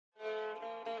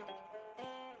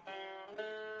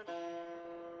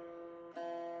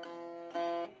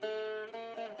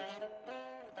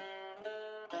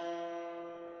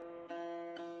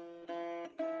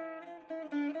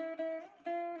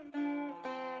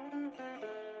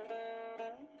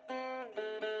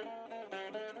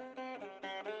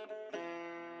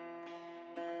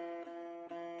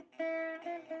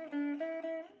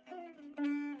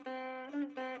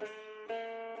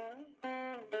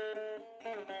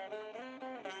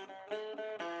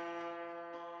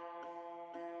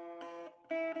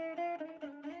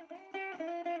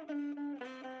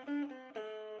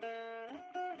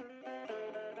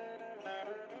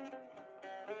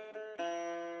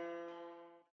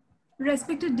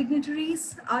Respected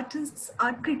dignitaries, artists,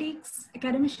 art critics,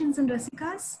 academicians, and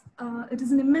rasikas, it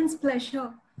is an immense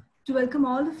pleasure to welcome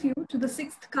all of you to the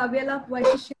 6th Kaavyaalaap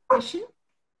Vaisistya session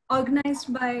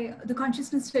organized by the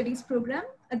Consciousness Studies program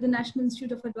at the National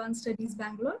Institute of Advanced Studies,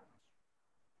 Bangalore.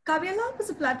 Kaavyaalaap is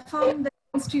a platform that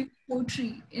aims to use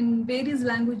poetry in various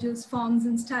languages, forms,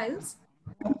 and styles,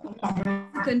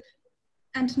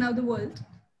 and now the world,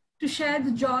 to share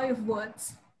the joy of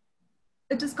words.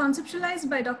 It is conceptualized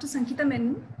by Dr. Sangeet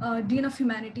Menon, Dean of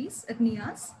Humanities at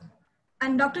NIAS,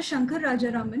 and Dr. Shankar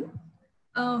Rajaraman,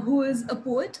 who is a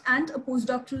poet and a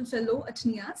postdoctoral fellow at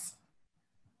NIAS.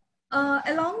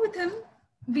 Along with him,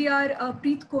 we are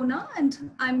Preet Kona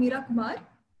and I'm Ranee Kumar.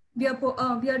 We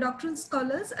are doctoral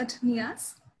scholars at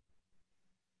NIAS.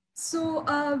 So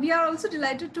we are also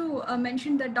delighted to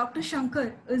mention that Dr.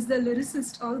 Shankar is the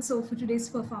lyricist also for today's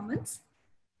performance.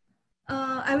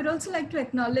 I would also like to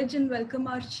acknowledge and welcome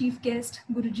our chief guest,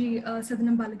 Guru Sri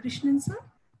Sadanam Balakrishnan sir,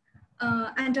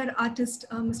 and our artist,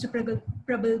 Mr.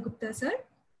 Prabal Gupta sir.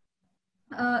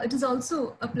 It is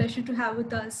also a pleasure to have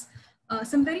with us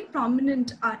some very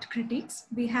prominent art critics.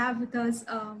 We have with us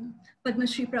Padma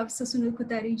Shri Professor Sunil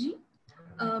Kothari ji,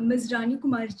 Ms. Ranee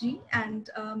Kumar ji, and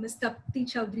Ms. Tapati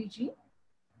Chowdhurie ji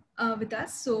with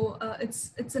us. So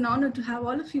it's an honor to have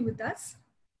all of you with us.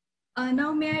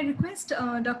 Now, may I request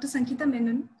Dr. Sangeet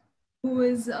Menon, who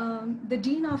is the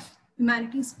Dean of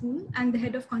Humanities School and the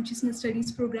Head of Consciousness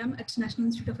Studies Program at National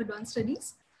Institute of Advanced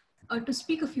Studies, to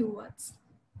speak a few words.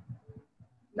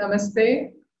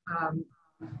 Namaste.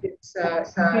 It's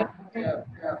a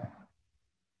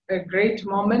great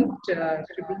moment to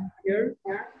be here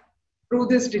through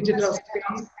this digital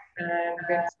space and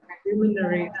with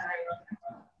luminaries.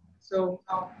 So,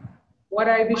 what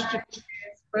I wish to do is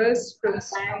first to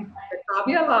thank the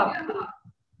Kaavyaalaap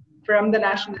from the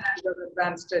National Institute of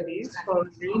Advanced Studies for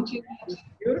arranging this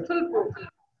beautiful program.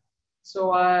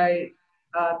 So I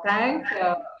thank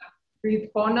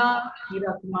Preet Kona,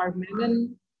 Ranee Kumar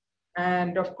Menon,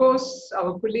 and of course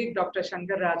our colleague Dr.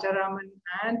 Shankar Rajaraman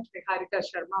and Niharika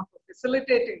Sharma for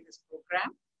facilitating this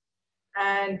program.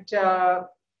 And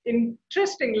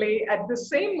interestingly, at the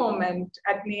same moment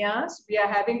at NIAS, we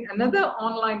are having another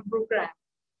online program,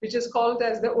 which is called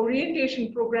as the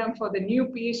Orientation Program for the new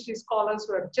PhD scholars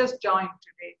who have just joined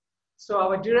today. So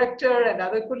our director and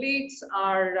other colleagues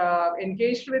are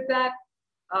engaged with that.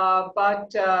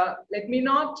 But let me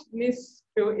not miss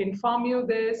to inform you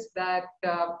this, that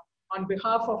on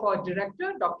behalf of our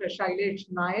director, Dr. Shailesh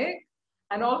Nayak,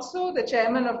 and also the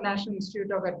chairman of National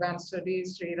Institute of Advanced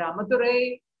Studies, Sri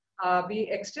Ramadurey, we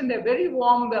extend a very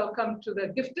warm welcome to the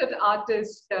gifted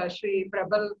artist, Sri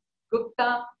Prabal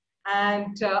Gupta,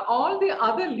 and all the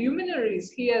other luminaries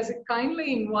he has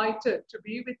kindly invited to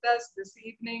be with us this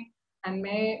evening. And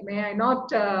may I not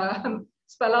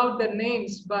spell out the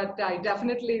names, but I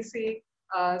definitely see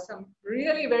some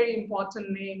really very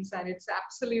important names, and it's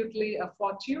absolutely a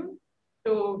fortune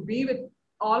to be with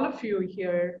all of you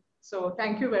here. So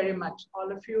thank you very much,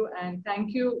 all of you, and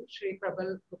thank you, Sri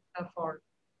Prabal Gupta, for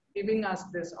giving us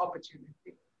this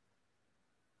opportunity.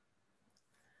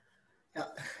 Yeah.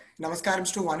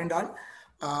 Namaskaram to one and all.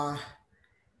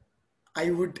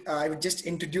 I would just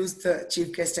introduce the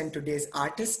chief guest and today's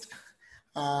artist.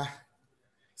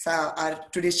 So our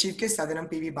today's chief guest, Sadanam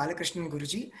P.V. Balakrishnan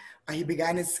Guruji. He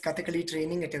began his Kathakali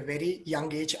training at a very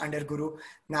young age under Guru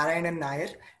Narayanan Nair,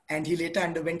 and he later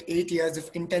underwent 8 years of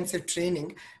intensive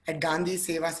training at Gandhi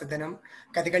Seva Sadanam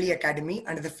Kathakali Academy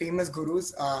under the famous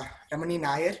gurus Ramani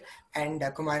Nair and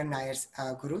Kumaran Nair's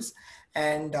gurus.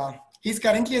 And he's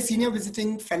currently a senior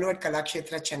visiting fellow at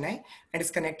Kalakshetra, Chennai, and is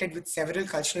connected with several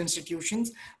cultural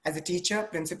institutions as a teacher,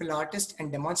 principal artist, and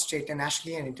demonstrator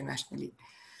nationally and internationally.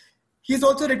 He's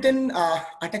also written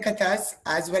Atakathas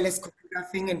as well as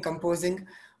choreographing and composing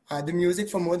the music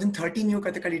for more than 30 new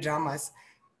Kathakali dramas.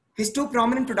 His two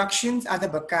prominent productions are The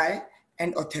Bakai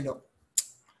and Othello.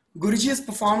 Guruji has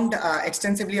performed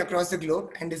extensively across the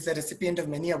globe and is the recipient of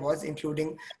many awards,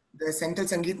 including the Central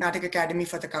Sangeet Natak Akademi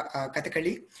for the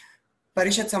Kathakali,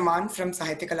 Parishad Samman from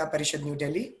Sahitya Kala Parishad, New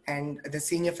Delhi, and the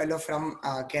Senior Fellow from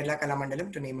Kerala Kala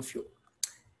Maddalam, to name a few.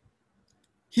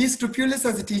 He is scrupulous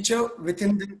as a teacher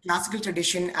within the classical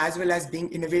tradition, as well as being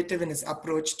innovative in his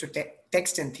approach to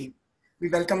text and theme. We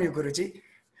welcome you, Guruji.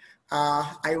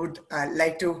 I would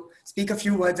like to speak a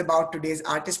few words about today's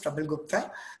artist, Prabal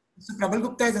Gupta. So Prabal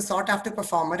Gupta is a sought-after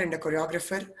performer and a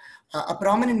choreographer, a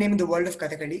prominent name in the world of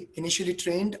Kathakali. Initially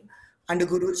trained under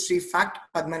Guru Sri FACT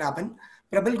Padmanabhan,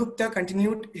 Prabal Gupta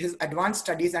continued his advanced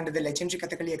studies under the legendary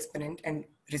Kathakali exponent and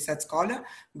research scholar,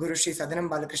 Guru Sri Sadanam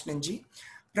Balakrishnan ji.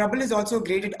 Prabal is also a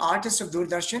graded artist of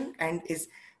Doordarshan and is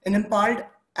impaled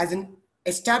as an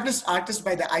established artist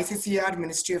by the ICCR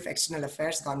Ministry of External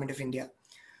Affairs, Government of India.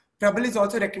 Prabal is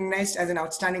also recognized as an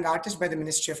outstanding artist by the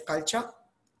Ministry of Culture,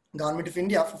 Government of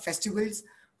India for festivals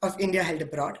of India held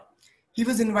abroad. He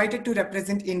was invited to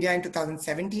represent India in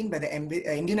 2017 by the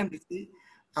Indian Embassy,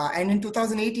 and in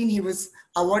 2018 he was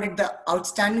awarded the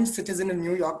Outstanding Citizen of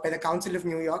New York by the Council of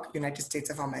New York, United States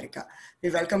of America. We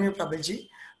welcome you, Prabalji.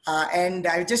 And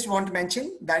I just want to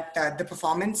mention that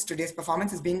today's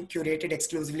performance is being curated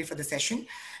exclusively for the session,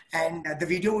 and the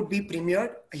video would be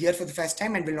premiered here for the first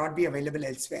time and will not be available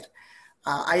elsewhere.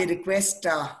 I request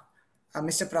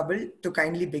Mr. Prabal to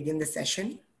kindly begin the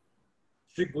session.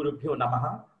 Shri Gurubhyo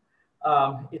Namaha.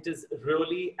 It is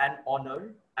really an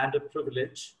honor and a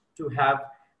privilege to have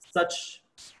such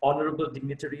honorable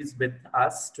dignitaries with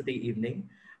us today evening.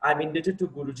 I'm indebted to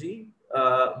Guruji,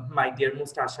 my dear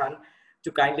most Ashan,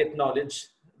 to kindly acknowledge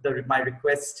my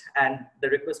request and the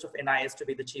request of NIS to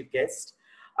be the chief guest.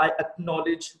 I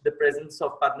acknowledge the presence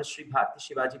of Padma Shri Bharti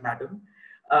Shivaji Madam.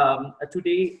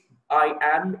 Today, I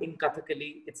am in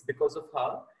Kathakali. It's because of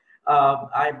her.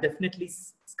 I'm definitely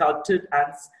sculpted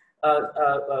and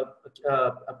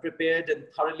prepared and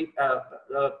thoroughly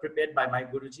prepared by my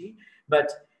Guruji,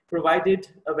 but provided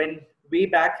when way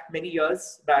back, many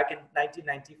years back in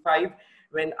 1995,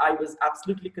 when I was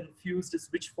absolutely confused as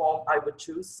which form I would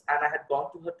choose, and I had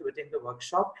gone to her to attend the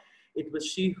workshop. It was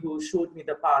she who showed me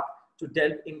the path to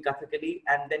delve in Kathakali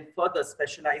and then further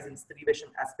specialize in Stree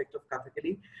Vesham aspect of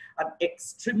Kathakali. I'm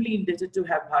extremely indebted to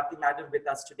have Bharti Madam with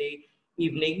us today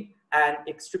evening, and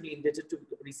extremely indebted to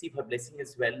receive her blessing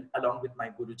as well, along with my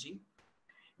Guruji.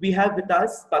 We have with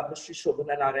us Padma Shri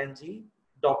Shobhana Narayanji,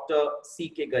 Dr.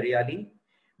 C.K. Garyali.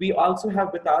 We also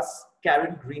have with us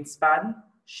Karen Greenspan.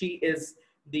 She is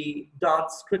the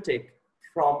dance critic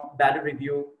from Ballet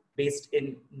Review based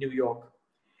in New York.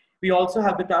 We also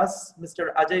have with us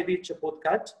Mr. Ajay V.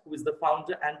 Chapotkat, who is the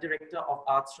founder and director of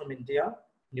Arts from India,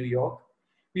 New York.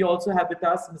 We also have with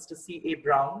us Mr. C.A.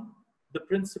 Brown, the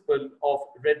principal of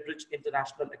Redbridge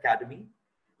International Academy.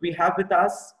 We have with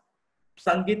us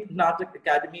Sangeet Natak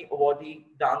Akademi awardee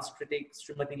dance critic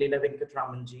Srimati Leela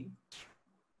Venkatramanji,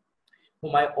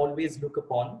 whom I always look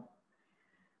upon.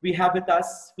 We have with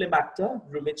us film actor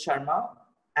Rumit Sharma,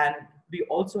 and we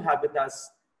also have with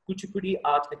us Kuchipudi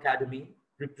Art Academy,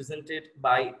 represented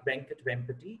by Venkat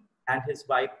Vempati and his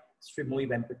wife Srimoy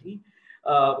Vempati.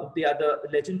 They are the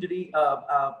legendary,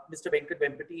 Mr. Venkat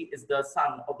Vempati is the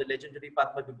son of the legendary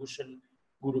Padma Vibhushan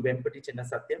Guru Vempati Chenna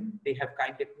Satyam. They have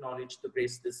kindly acknowledged to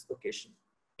grace this occasion.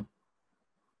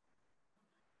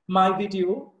 My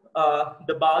video,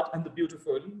 The Bard and the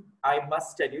Beautiful, I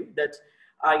must tell you that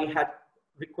I had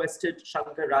requested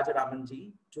Shankar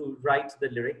Rajaraman to write the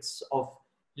lyrics of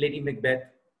Lady Macbeth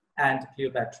and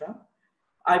Cleopatra.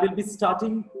 I will be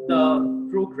starting the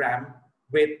program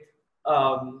with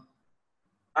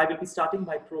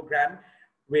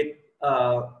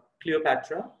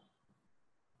Cleopatra.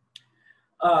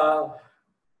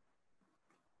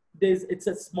 It's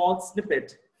a small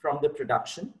snippet from the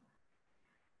production.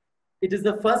 It is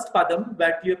the first padam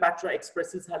where Cleopatra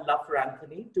expresses her love for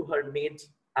Antony to her maid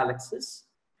Alexis.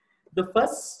 The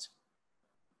first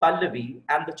Pallavi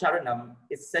and the Charanam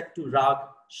is set to Rag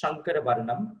Shankara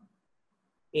Varanam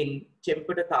in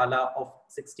Chempada of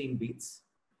 16 beats,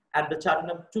 and the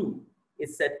Charanam 2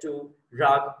 is set to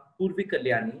Rag Purvi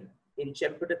Kalyani in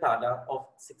Chempada of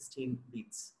 16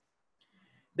 beats.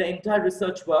 The entire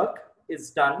research work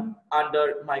is done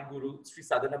under my Guru Sri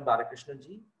Sadanam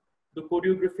Balakrishnan. The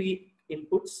choreography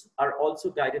inputs are also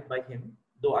guided by him,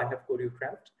 though I have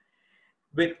choreographed,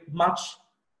 with much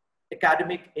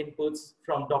academic inputs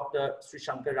from Dr. Sri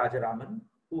Shankar Rajaraman,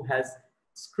 who has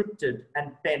scripted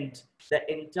and penned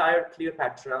the entire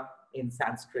Cleopatra in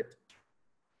Sanskrit.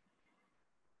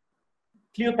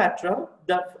 Cleopatra,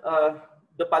 the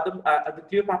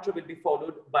Cleopatra will be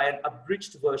followed by an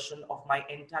abridged version of my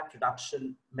entire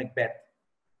production, Macbeth.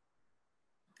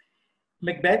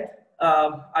 Macbeth,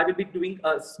 I will be doing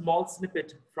a small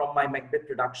snippet from my Macbeth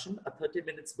production, a 30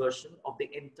 minutes version of the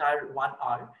entire 1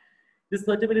 hour. This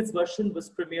 30 minutes version was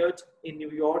premiered in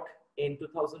New York in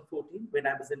 2014 when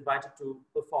I was invited to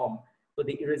perform for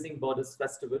the Erasing Borders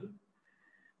Festival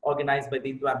organized by the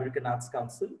Indo-American Arts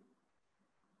Council.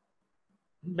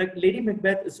 Lady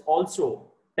Macbeth is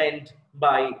also penned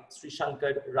by Sri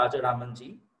Shankar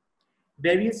Rajaraman.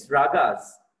 Various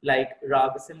ragas like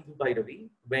Raga Sindhu Bhairavi,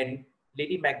 when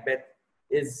Lady Macbeth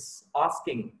is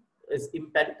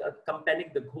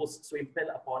compelling the ghosts to impel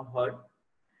upon her,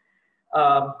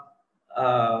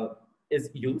 is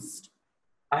used.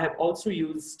 I have also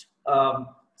used,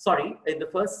 in the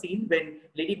first scene when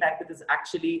Lady Macbeth is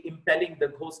actually impelling the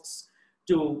ghosts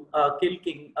to kill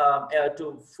King,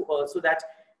 so that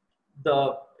the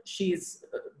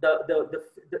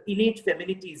innate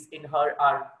feminities in her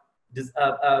are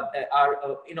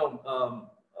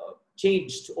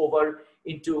changed over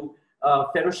into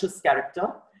ferocious character.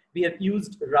 We have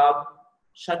used Rag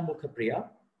Shanmukha Priya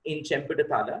in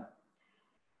Chempudatala.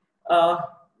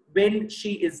 When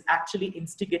she is actually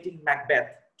instigating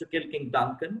Macbeth to kill King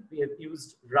Duncan, we have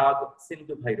used Rag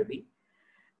Sindhu Bhairavi.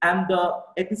 And the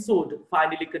episode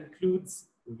finally concludes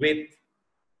with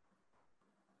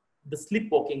the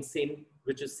sleepwalking scene,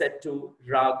 which is set to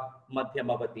Rag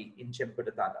Madhyamavati in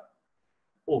Chempudatala.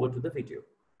 Over to the video.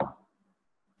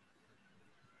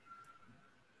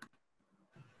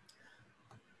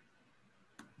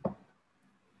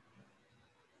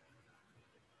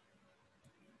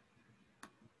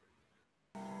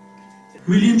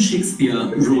 William Shakespeare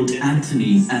wrote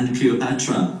Antony and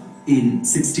Cleopatra in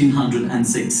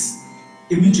 1606,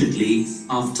 immediately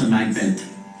after Macbeth,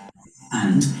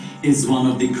 and is one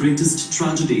of the greatest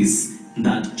tragedies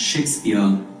that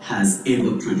Shakespeare has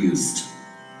ever produced.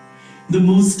 The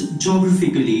most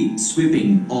geographically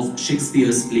sweeping of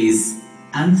Shakespeare's plays,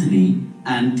 Antony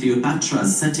and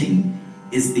Cleopatra's setting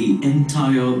is the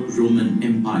entire Roman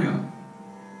Empire.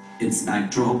 Its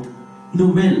backdrop, the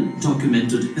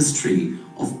well-documented history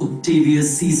of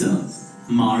Octavius Caesar,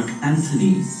 Mark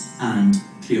Antony, and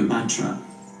Cleopatra.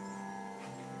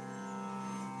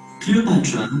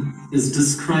 Cleopatra is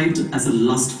described as a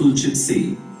lustful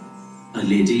gypsy, a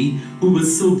lady who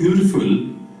was so beautiful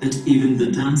that even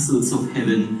the damsels of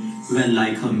heaven were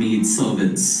like her maid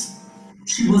servants.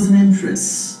 She was an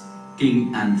empress.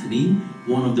 King Antony,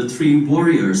 one of the 3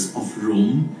 warriors of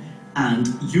Rome, and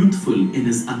youthful in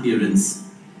his appearance,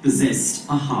 possessed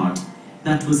a heart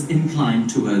that was inclined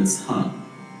towards her.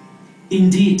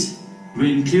 Indeed,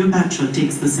 when Cleopatra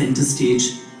takes the center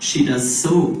stage, she does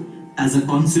so as a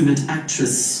consummate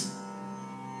actress,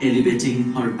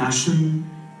 elevating her passion,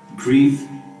 grief,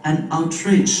 and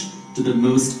outrage to the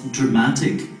most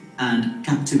dramatic and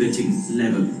captivating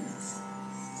level.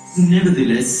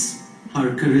 Nevertheless,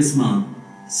 her charisma,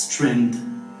 strength,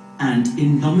 and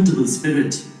indomitable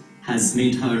spirit has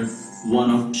made her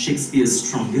one of Shakespeare's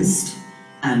strongest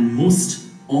and most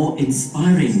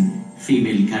awe-inspiring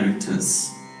female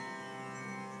characters.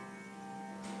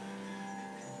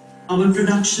 Our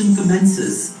production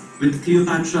commences with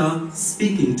Cleopatra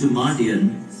speaking to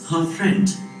Mardian, her friend,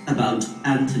 about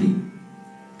Antony.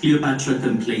 Cleopatra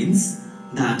complains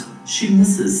that she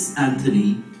misses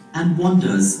Antony and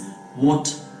wonders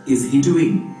what is he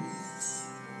doing,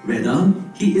 whether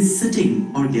he is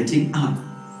sitting or getting up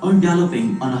or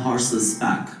galloping on a horse's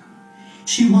back.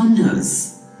 She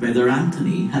wonders whether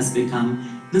Antony has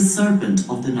become the serpent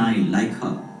of the Nile like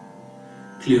her.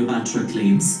 Cleopatra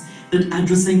claims that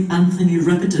addressing Antony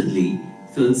repeatedly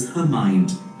fills her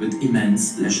mind with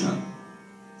immense pleasure.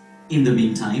 In the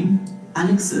meantime,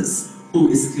 Alexis, who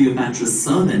is Cleopatra's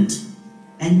servant,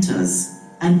 enters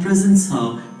and presents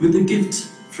her with a gift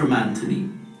from Antony,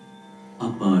 a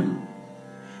pearl.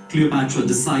 Cleopatra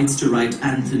decides to write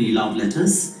Antony love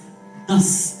letters,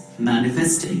 thus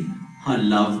manifesting her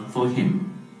love for him.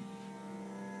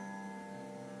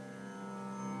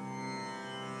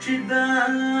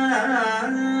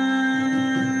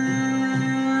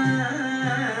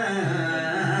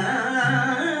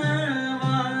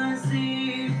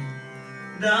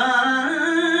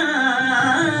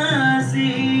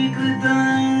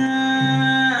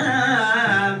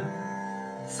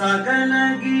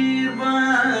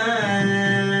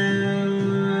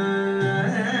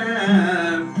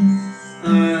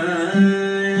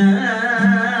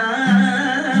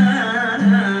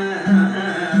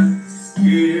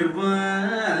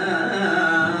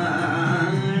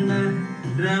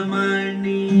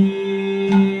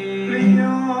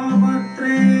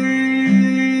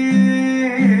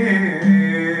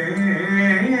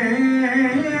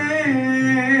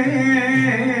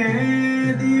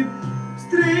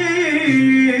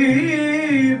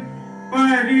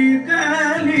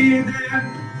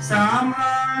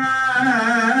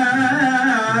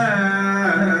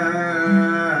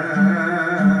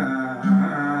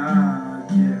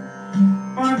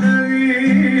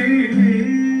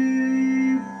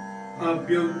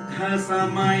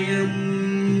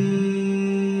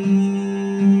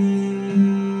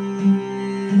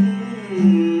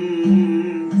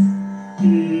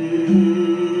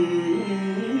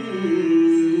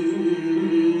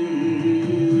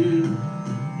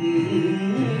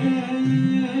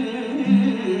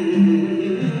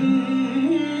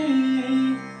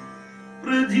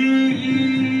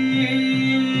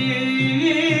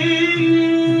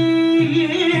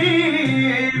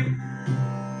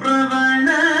 Prabal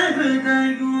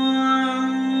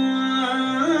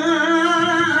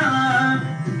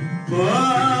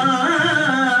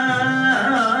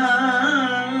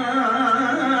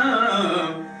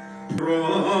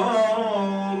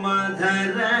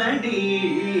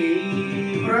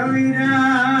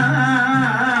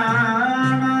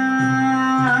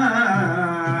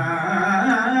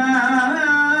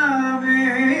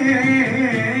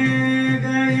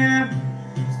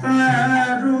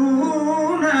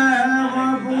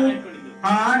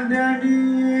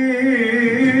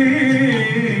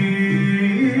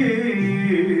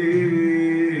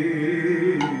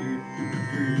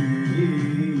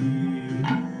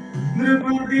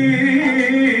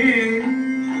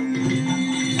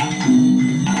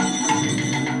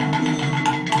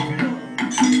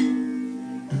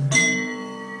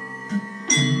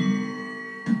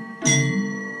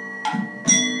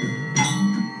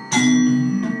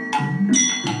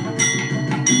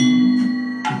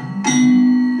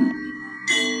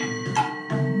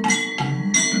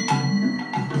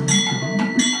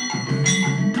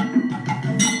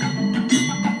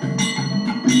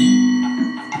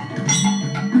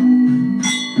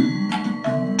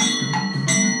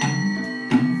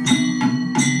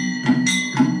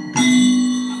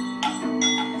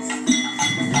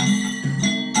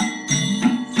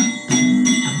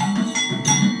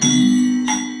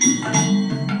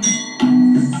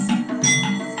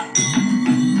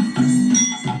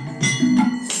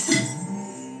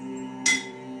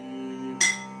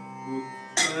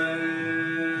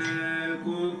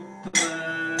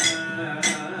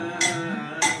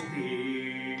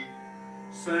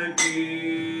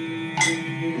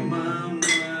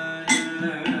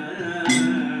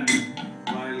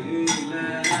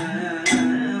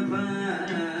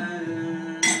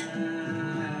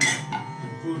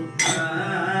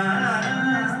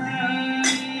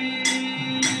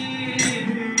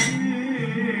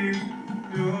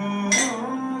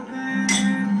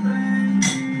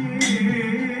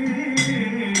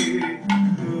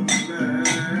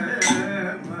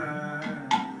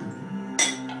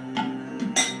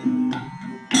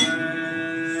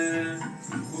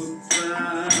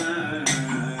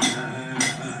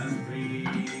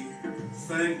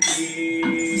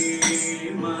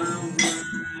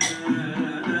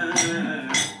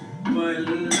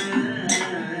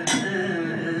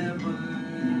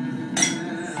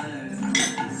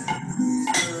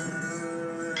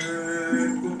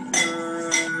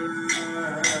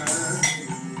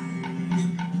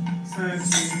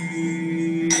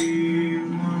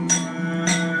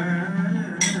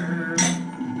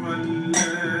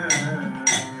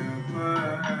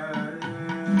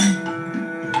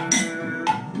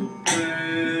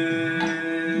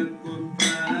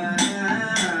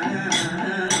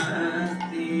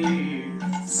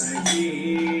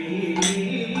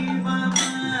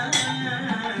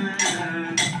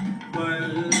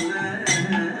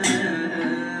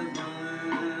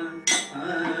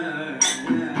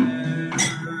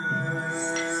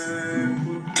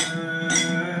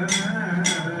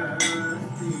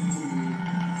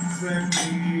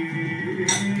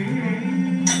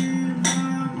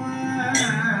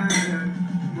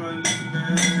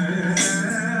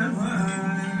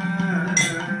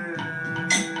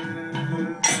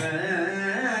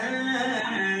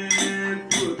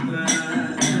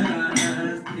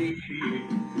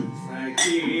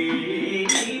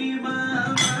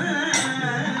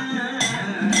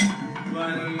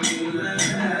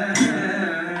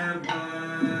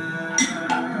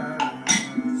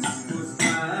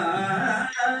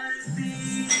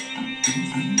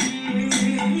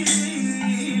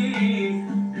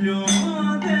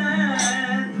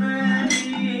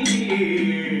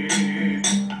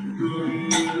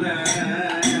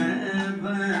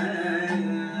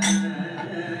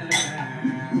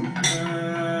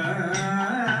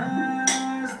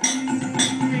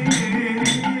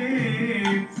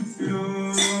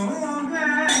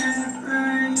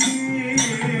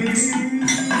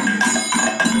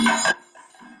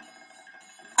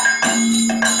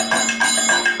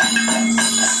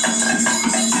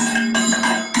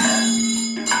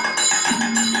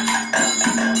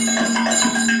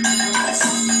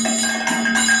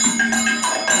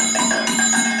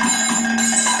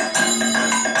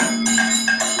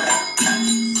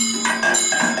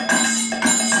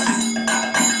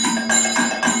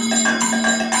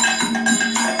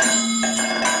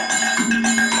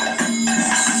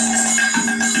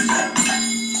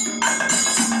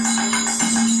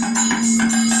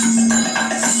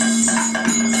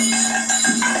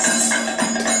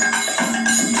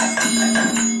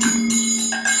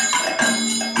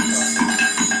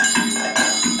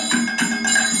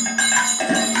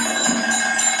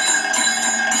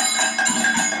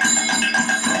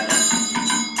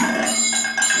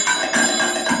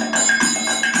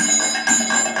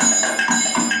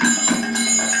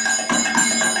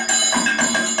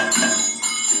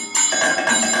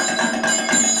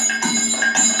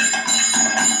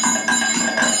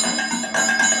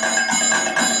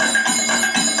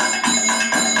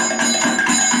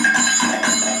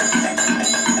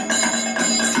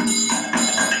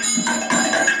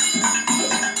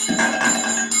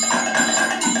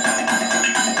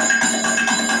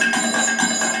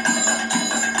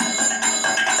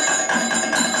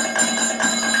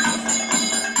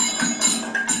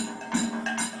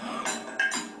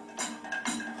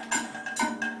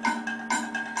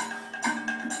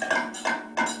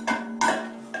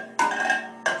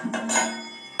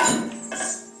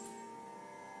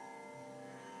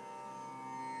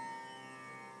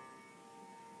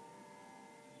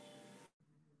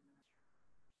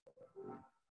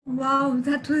Oh,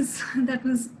 that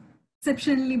was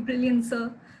exceptionally brilliant,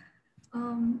 sir.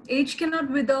 Age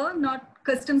cannot wither, not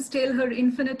custom stale her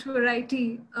infinite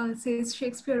variety, says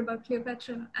Shakespeare about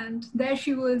Cleopatra. And there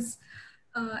she was,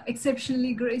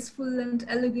 exceptionally graceful and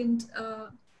elegant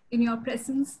in your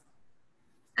presence.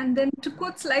 And then to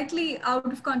quote slightly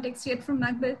out of context yet from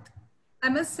Macbeth, I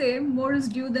must say, more is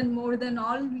due than more than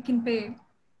all we can pay.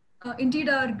 Indeed,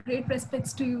 our great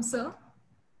respects to you, sir.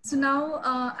 So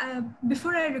now,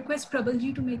 before I request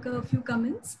Prabalji to make a few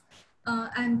comments,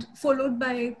 and followed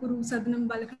by Guru Sadanam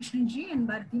Balakrishnan ji and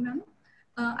Bharati ma'am,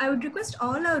 I would request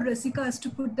all our Rasikas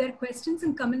to put their questions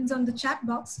and comments on the chat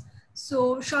box.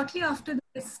 So shortly after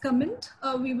this comment,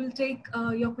 we will take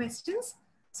your questions.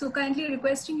 So kindly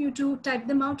requesting you to type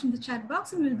them out in the chat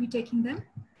box and we'll be taking them.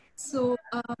 So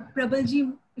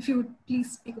Prabalji, if you would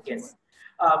please speak a few words.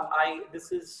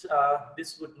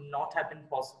 This would not have been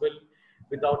possible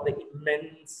without the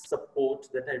immense support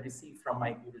that I received from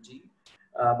my Guruji,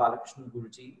 Balakrishnan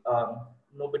Guruji.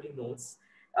 Nobody knows.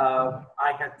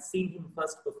 I had seen him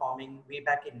first performing way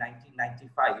back in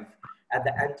 1995 at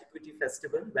the Antiquity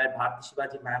Festival, where Bharati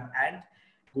Shivaji ma'am and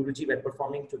Guruji were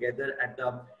performing together at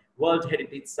the World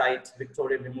Heritage Site,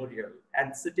 Victoria Memorial,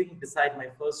 and sitting beside my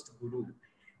first Guru,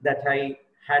 that I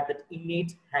had that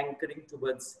innate hankering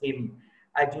towards him.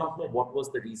 I do not know what was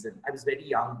the reason. I was very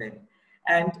young then.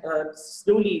 And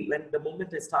slowly, when the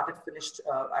moment I started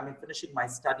finishing my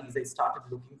studies, I started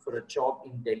looking for a job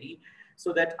in Delhi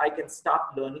so that I can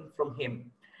start learning from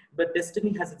him. But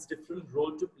destiny has its different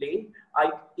role to play.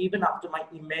 Even after my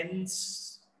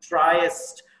immense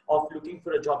triest of looking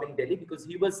for a job in Delhi, because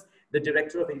he was the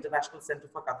director of International Center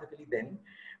for Kathakali then,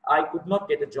 I could not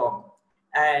get a job.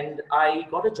 And I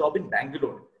got a job in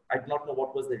Bangalore. I did not know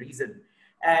what was the reason.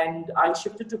 And I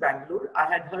shifted to Bangalore. I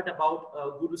had heard about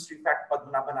Guru Sri FACT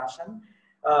Padmanabhan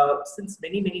since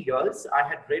many, many years. I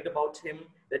had read about him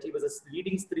that he was a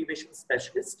leading Strivation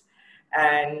specialist.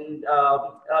 And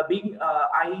I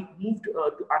moved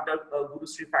under Guru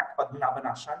Sri FACT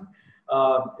Padmanabhan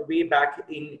way back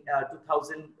in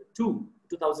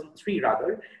 2003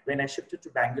 rather, when I shifted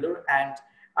to Bangalore, and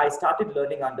I started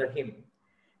learning under him.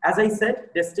 As I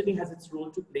said, destiny has its role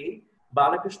to play.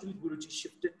 Balakrishnan Guruji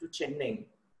shifted to Chennai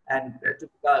and to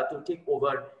take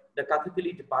over the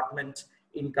Kathakali department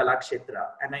in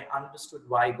Kalakshetra. And I understood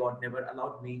why God never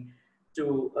allowed me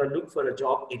to look for a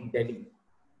job in Delhi.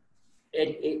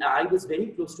 And I was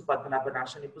very close to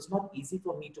Padmanabhan. It was not easy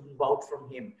for me to move out from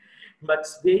him. But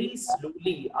very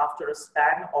slowly, after a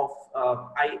span of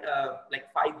like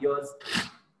 5 years,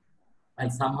 I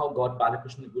somehow got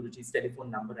Balakrishnan Guruji's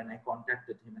telephone number and I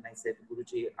contacted him and I said,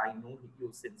 Guruji, I know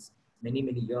you since many,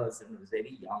 many years and I was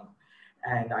very young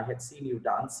and I had seen you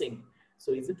dancing.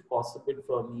 So is it possible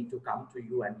for me to come to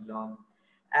you and learn?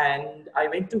 And I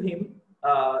went to him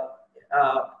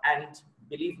and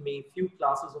believe me, few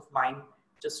classes of mine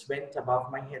just went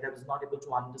above my head. I was not able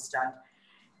to understand.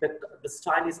 The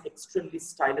style is extremely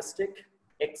stylistic,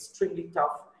 extremely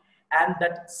tough. And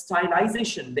that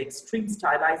stylization, the extreme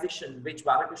stylization which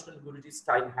Balakrishnan Guruji's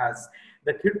style has,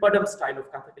 the Kirpadam style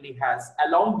of Kathakali has,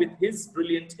 along with his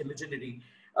brilliant imaginary,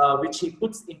 which he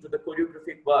puts into the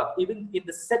choreographic work, even in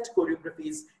the set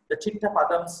choreographies, the Chitta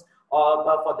Padams,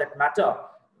 for that matter,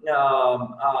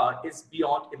 is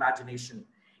beyond imagination.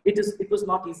 It was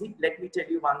not easy. Let me tell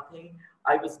you one thing.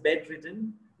 I was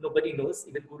bedridden. Nobody knows.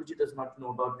 Even Guruji does not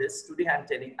know about this. Today I'm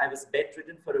telling, I was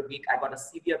bedridden for a week. I got a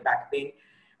severe back pain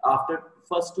after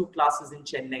first 2 classes in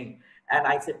Chennai. And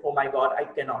I said, oh my God, I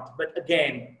cannot. But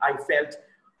again, I felt,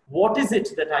 what is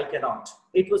it that I cannot?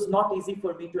 It was not easy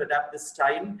for me to adapt this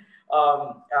style.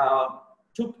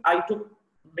 I took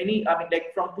many,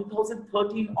 like from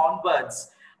 2013 onwards,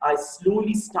 I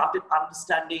slowly started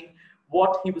understanding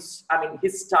what he was,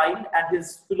 his style and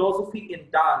his philosophy in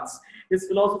dance. His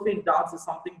philosophy in dance is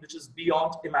something which is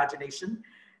beyond imagination.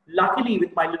 Luckily,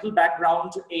 with my little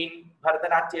background in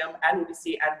Bharatanatyam and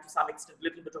Odissi, and to some extent, a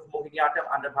little bit of Mohiniyattam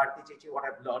under Bharati Chechi, what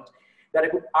I've learned, that I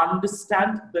could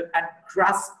understand and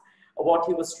grasp what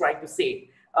he was trying to say.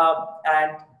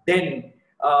 And then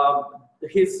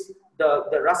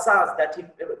the rasas that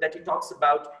he talks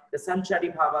about, the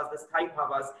sanchari bhavas, the sthai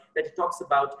bhavas that he talks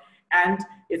about, and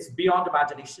it's beyond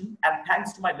imagination. And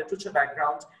thanks to my literature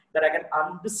background, that I can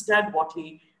understand what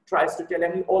he tries to tell.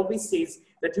 And he always says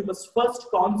that you must first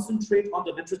concentrate on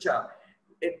the literature.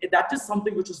 That is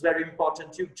something which is very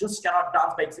important. You just cannot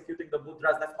dance by executing the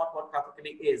mudras. That's not what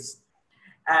Kathakali is.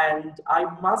 And I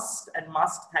must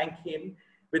thank him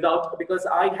because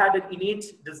I had an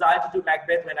innate desire to do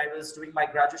Macbeth when I was doing my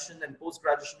graduation and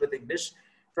post-graduation with English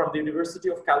from the University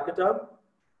of Calcutta.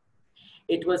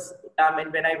 It was, I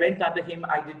mean, when I went under him,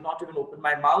 I did not even open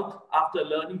my mouth. After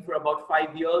learning for about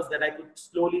 5 years, that I could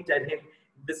slowly tell him,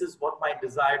 this is what my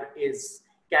desire is.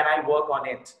 Can I work on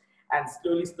it? And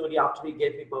slowly, after he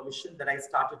gave me permission, that I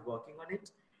started working on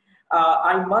it.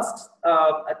 I must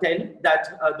tell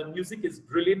that the music is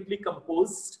brilliantly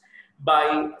composed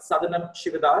by Sadanam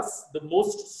Sivadas, the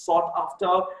most sought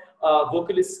after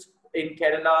vocalist in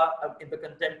Kerala in the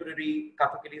contemporary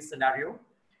Kathakali scenario,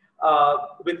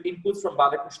 with inputs from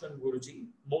Balakrishnan Guruji.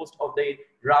 Most of the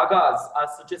ragas are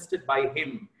suggested by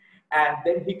him, and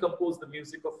then he composed the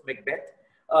music of Macbeth.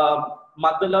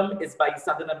 Maddalam is by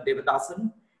Sadanam Devadas,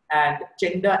 and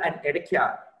Chenda and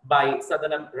Edakkya by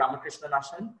Sadanam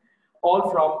Ramakrishnan, all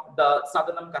from the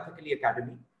Sadanam Kathakali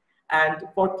Academy. And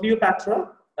for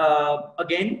Cleopatra,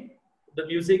 again, the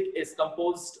music is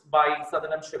composed by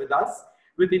Sadanam Sivadas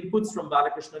with inputs from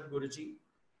Balakrishnan Guruji.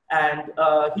 And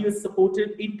he is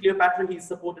supported, in Cleopatra, he is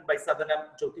supported by Sadanam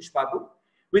Jyothish Babu,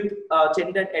 with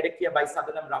Chenda and Edakkya by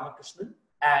Sadanam Ramakrishnan,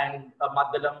 and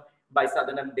Maddalam by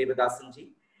Sadanam Devadas.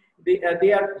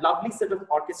 They are lovely set of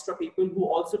orchestra people who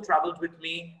also traveled with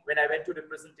me when I went to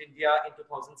represent India in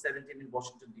 2017 in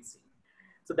Washington, DC.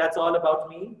 So that's all about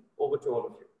me. Over to all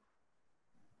of you.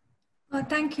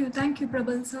 Thank you,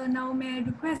 Prabal. So now may I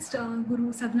request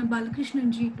Guru Sadanam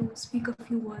Balakrishnan ji to speak a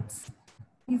few words.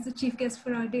 He's the chief guest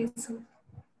for our day. So.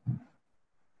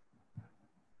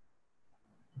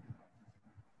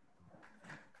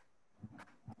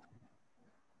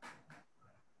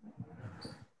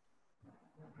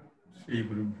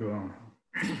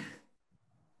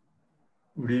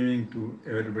 Good evening to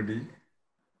everybody,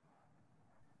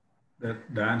 the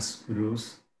dance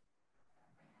gurus,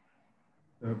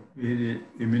 the very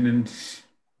eminent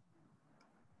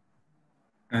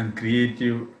and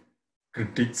creative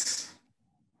critics,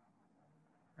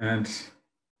 and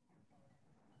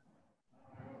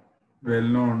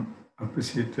well-known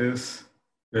appreciators,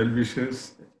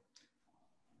 well-wishers.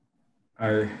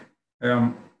 I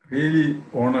am really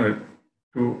honored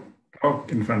to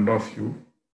talk in front of you.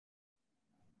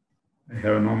 I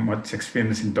have not much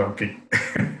experience in talking.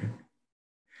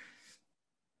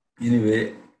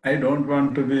 Anyway, I don't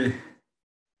want to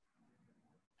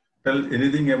tell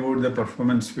anything about the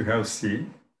performance we have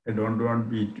seen. I don't want to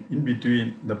be in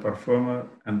between the performer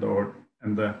and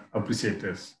the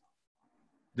appreciators.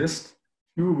 Just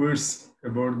few words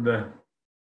about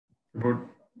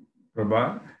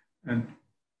Prabal and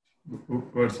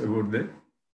words about the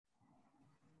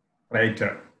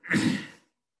writer.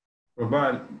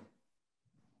 Prabal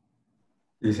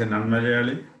is an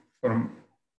un-Malayali from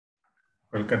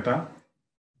Kolkata.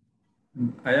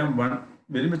 I am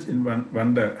very much in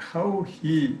wonder how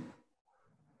he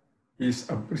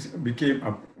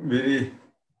became very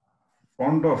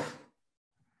fond of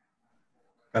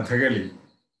Kathakali.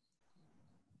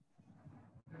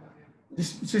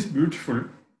 It is beautiful,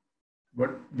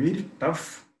 but very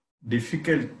tough,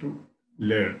 difficult to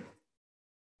learn.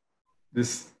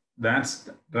 This dance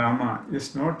drama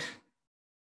is not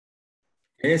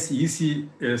as easy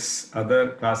as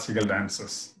other classical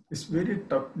dances. It's very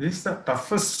tough. This is the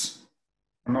toughest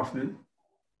one of the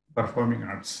performing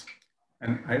arts.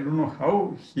 And I don't know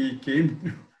how he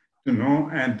came to know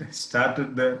and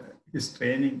started his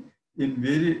training in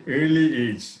very early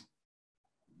age.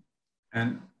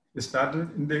 And he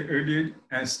started in the early age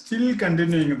and still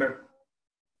continuing the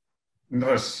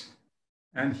interest.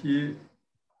 And he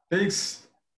takes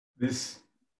this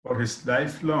for his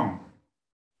lifelong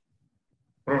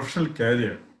professional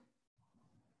career.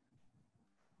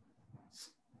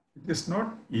 It is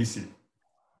not easy.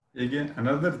 Again,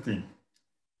 another thing,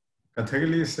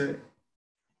 Kathakali is a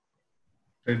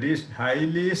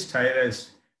highly stylized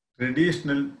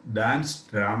traditional dance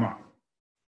drama.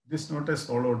 It is not a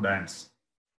solo dance.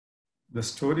 The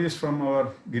stories from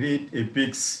our great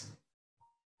epics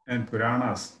and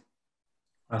Puranas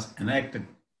are enacted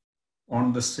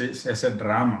on the stage as a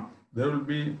drama. There will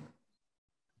be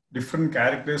different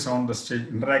characters on the stage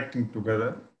interacting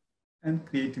together and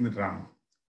creating the drama.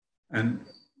 And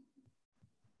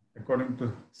according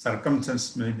to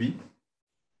circumstances, maybe,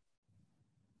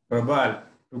 Prabal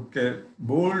took a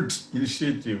bold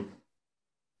initiative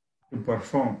to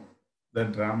perform the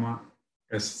drama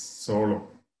as solo.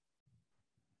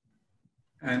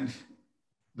 And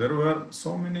there were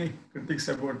so many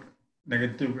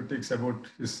negative critics about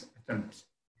his attempts.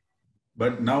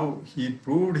 But now he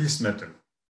proved his mettle,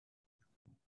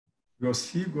 because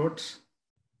he got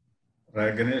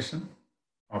recognition,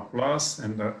 applause,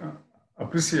 and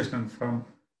appreciation from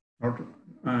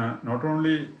not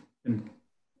only in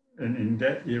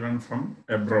India, even from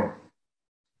abroad.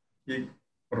 He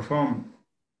performed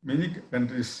many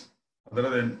countries other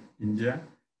than India,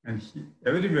 and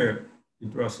everywhere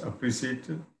it was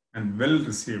appreciated and well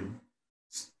received.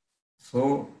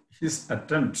 So his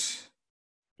attempt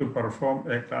to perform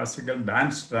a classical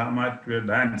dance drama to a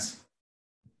dance,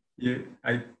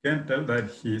 I can tell that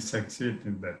he succeeded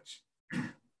in that.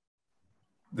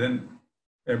 Then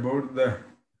about the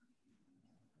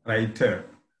writer,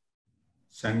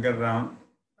 Shankar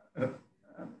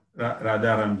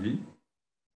Rajaraman,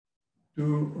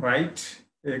 to write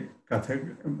a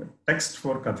text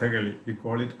for Kathakali, we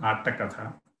call it Atta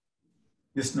Katha,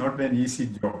 is not an easy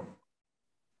job.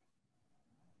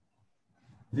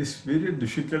 It is very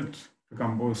difficult to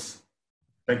compose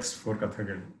text for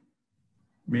Kathakali.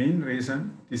 Main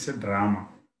reason is a drama.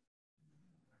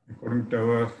 According to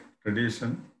our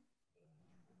tradition,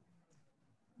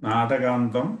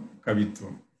 Nadagantam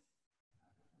Kavitvam.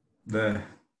 The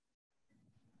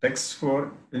text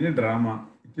for any drama,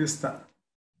 it is the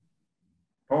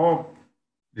top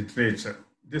literature.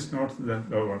 It is not the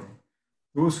lower.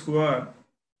 Those who are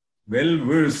well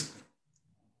versed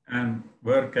and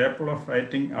were capable of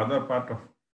writing other part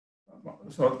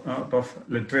of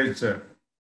literature,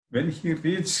 when he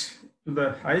reached to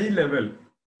the high level,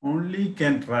 only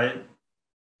can try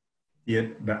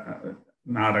the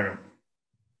Nadagam,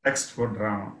 text for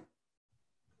drama.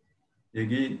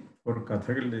 Again, for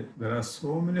Kathakali, there are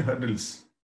so many hurdles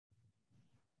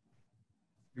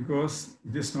because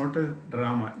it is not a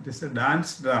drama, it is a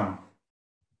dance drama.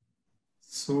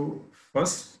 So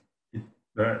first,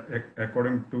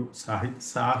 according to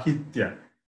Sahitya,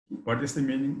 what is the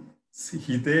meaning?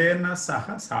 Hitena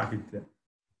Saha Sahitya.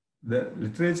 The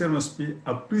literature must be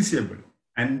appreciable,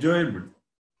 enjoyable.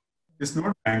 It's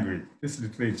not language, it's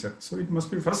literature. So it must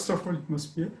be, first of all, it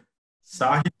must be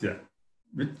Sahitya,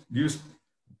 which gives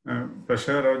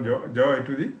pleasure or joy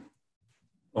to the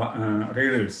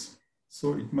readers.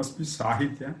 So it must be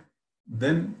Sahitya.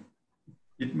 Then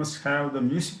it must have the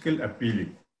musical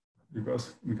appealing,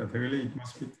 because in Kathakali it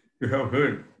must be, you have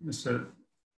heard Mr.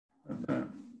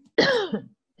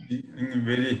 in a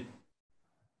very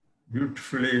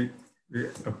beautifully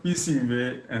appeasing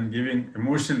way and giving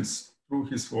emotions through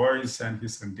his voice and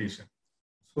his rendition.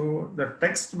 So the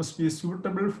text must be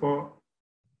suitable for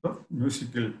the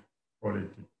musical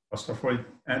quality, first of all,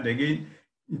 and again,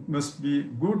 it must be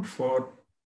good for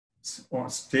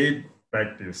stage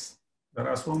practice. There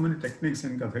are so many techniques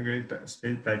in Kathakali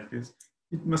stage practice.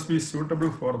 It must be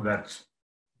suitable for that.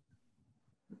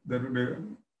 There will be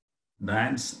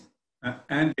dance,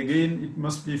 and again, it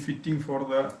must be fitting for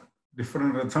the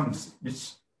different rhythms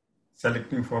which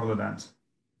selecting for the dance.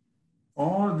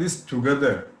 All this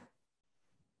together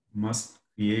must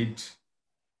create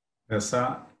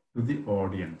rasa to the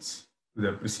audience, to the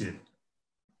appreciator.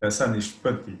 Rasa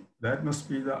nishpati. That must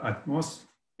be the utmost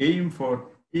aim for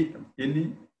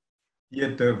any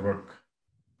theater work.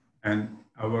 And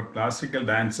our classical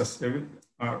dancers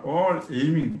are all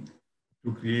aiming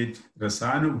to create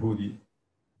rasanubhuti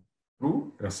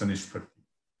through rasa nishpati.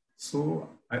 So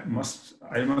I must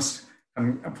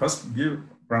first give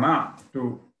pranam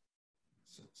to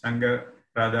Shankar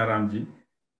Rajaraman,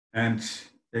 and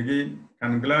again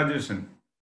congratulations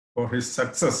for his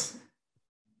success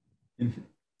in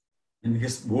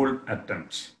his bold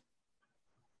attempt.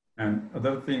 And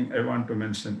other thing I want to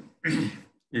mention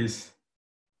is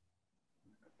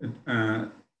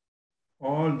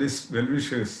all these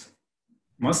well-wishers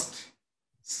must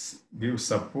give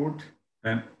support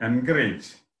and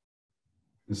encourage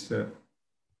Mr.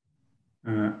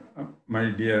 My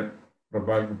dear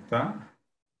Prabal Gupta,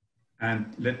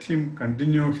 and let him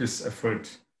continue his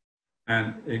effort.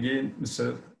 And again,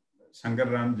 Mr. Shankar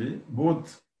Ramji,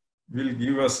 both will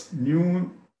give us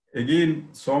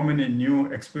so many new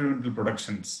experimental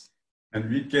productions, and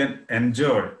we can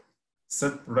enjoy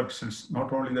such productions,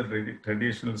 not only the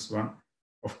traditional one.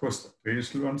 Of course, the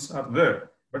traditional ones are there,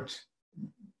 but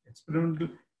experimental,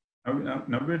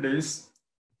 nowadays,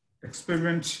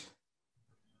 experiment,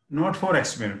 not for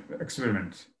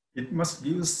experiment. It must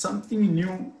give something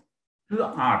new to the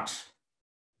art.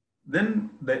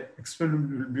 Then the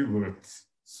experiment will be worth.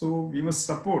 So we must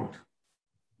support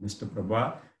Mr.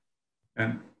 Prabha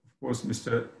and of course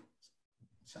Mr.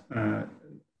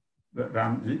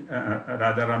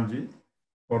 Rajaramji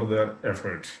for their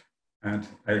effort. And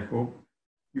I hope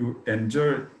you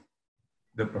enjoy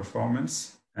the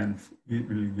performance and we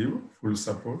will give full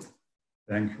support.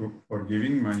 Thank you for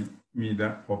giving me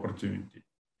the opportunity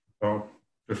to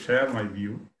share my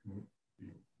view with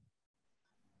you.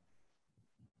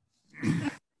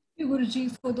 Thank you, Guruji,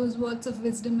 for those words of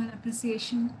wisdom and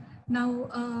appreciation. Now,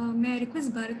 may I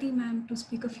request Bharati ma'am to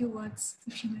speak a few words,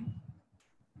 if she may.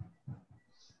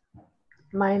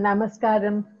 My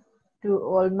namaskaram to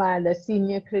all the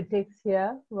senior critics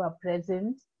here who are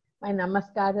present. My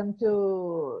namaskaram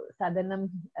to Sadanam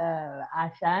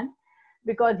Ashan,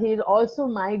 because he is also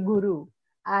my guru.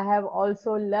 I have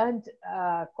also learnt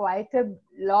quite a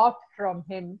lot from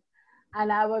him, and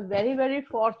I was very, very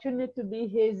fortunate to be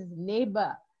his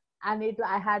neighbor, and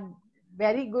I had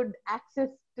very good access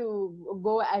to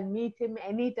go and meet him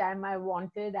anytime I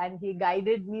wanted, and he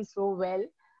guided me so well.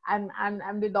 And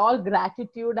with all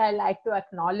gratitude, I like to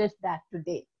acknowledge that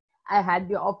today I had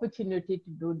the opportunity to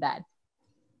do that.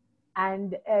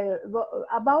 And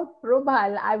about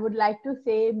Prabal, I would like to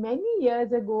say many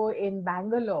years ago in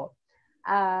Bangalore,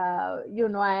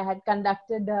 I had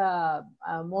conducted a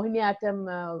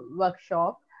Mohiniyattam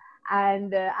workshop,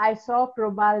 and I saw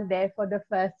Prabal there for the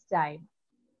first time.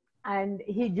 And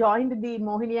he joined the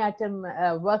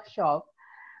Mohiniyattam workshop.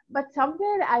 But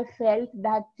somewhere I felt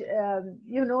that,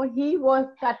 he was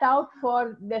cut out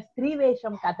for the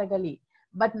Strivesham Kathakali,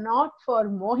 but not for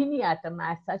Mohiniyattam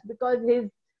as such, because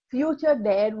his future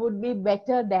there would be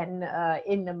better than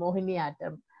in the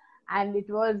Mohiniyattam. And it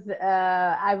was,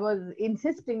 I was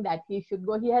insisting that he should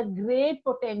go. He has great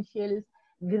potentials,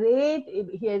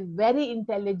 he is very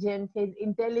intelligent,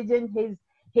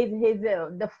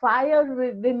 the fire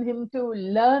within him to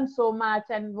learn so much,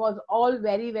 and was all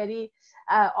very, very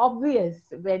obvious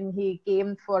when he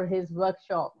came for his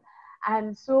workshop.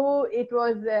 And so it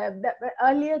was, the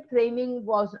earlier training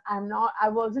was, I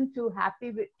wasn't too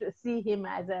happy to see him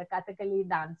as a Kathakali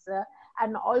dancer.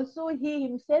 And also he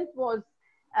himself was,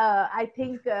 I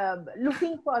think,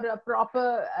 looking for a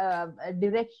proper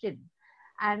direction.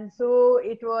 And so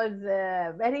it was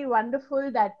very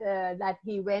wonderful that, that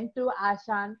he went to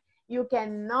Ashan. You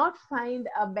cannot find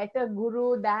a better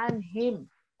guru than him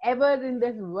ever in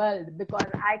this world, because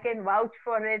I can vouch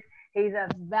for it. He's a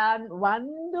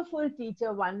wonderful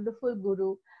teacher, wonderful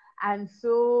guru. And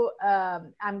so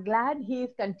I'm glad he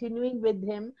is continuing with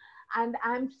him. And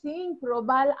I'm seeing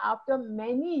Prabal after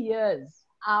many years,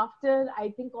 after I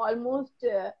think almost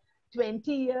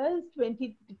 20 years,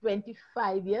 20 to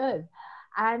 25 years.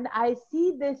 And I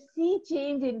see the sea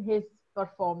change in his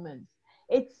performance.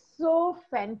 It's so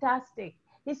fantastic.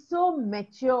 He's so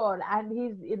mature, and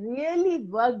he's really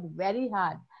worked very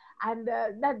hard. And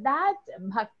that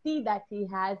bhakti that he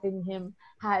has in him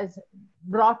has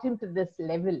brought him to this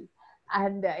level.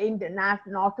 And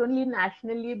not only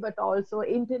nationally, but also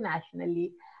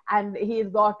internationally. And he's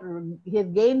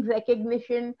gained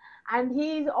recognition, and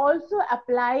he's also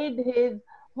applied his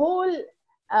whole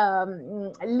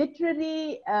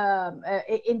literary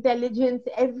intelligence,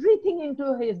 everything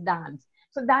into his dance.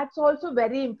 So that's also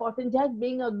very important. Just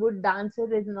being a good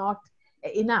dancer is not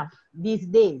enough these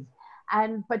days.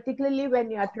 And particularly when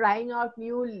you are trying out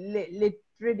new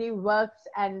literary works,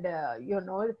 and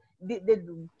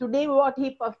today what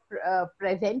he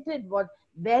presented was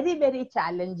very, very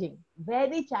challenging,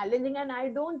 and I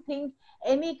don't think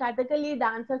any Kathakali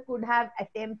dancer could have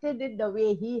attempted it the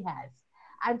way he has.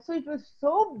 And so it was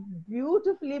so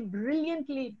beautifully,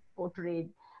 brilliantly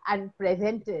portrayed and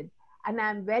presented. And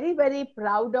I'm very, very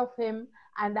proud of him,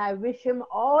 and I wish him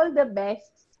all the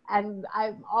best. And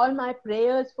all my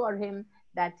prayers for him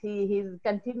that he's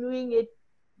continuing it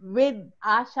with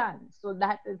Ashan, so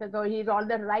he's on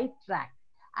the right track.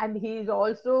 And he's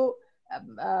also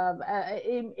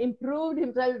improved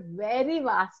himself very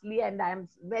vastly, and I'm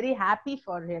very happy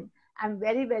for him. I'm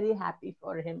very, very happy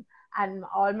for him. And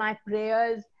all my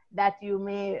prayers that you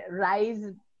may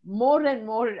rise more and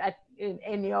more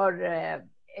in your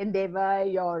endeavor,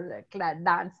 your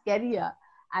dance career.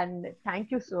 And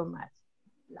thank you so much.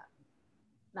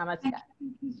 Namaskar.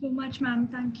 Thank you so much, ma'am.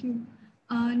 Thank you.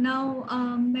 Now,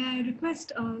 may I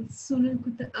request Sunil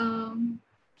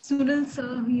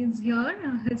sir, he is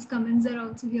here. His comments are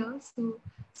also here. So,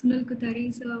 Sunil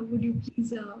Kothari, sir, would you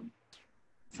please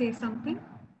say something?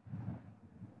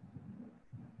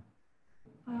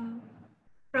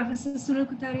 Professor Sunil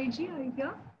Kothari ji, are you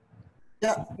here?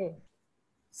 Yeah, okay.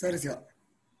 Sir is here.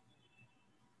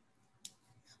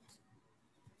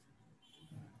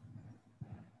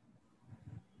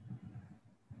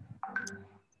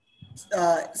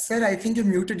 Sir, I think you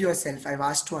muted yourself. I've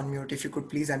asked to unmute. If you could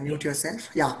please unmute yourself.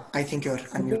 Yeah, I think you're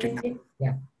unmuted now.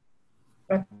 Yeah.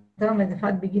 Pratham, at the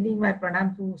first beginning, my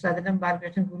pranam to Sadanam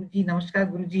Balakrishnan Guruji. Namaskar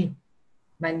Guruji.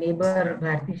 My neighbor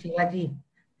Bharti Shivaji.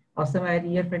 Also my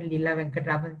dear friend Leela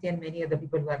Venkatramanji and many other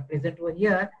people who are present over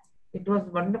here. It was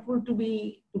wonderful to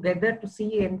be together to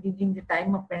see, and during the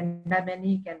time of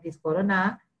pandemic and this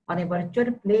corona, on a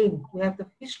virtual plane, to have the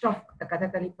feast of the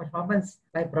Kathakali performance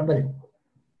by Prabal.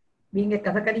 Being a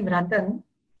Kathakali Bhrantan,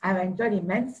 I have enjoyed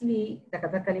immensely the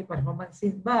Kathakali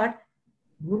performances, but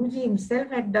Guruji himself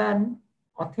had done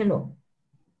Othello,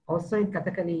 also in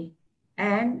Kathakali,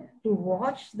 and to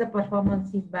watch the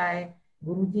performances by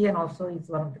Guruji and also his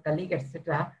one of the colleague,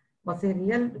 etc., was a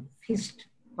real feast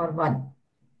for one.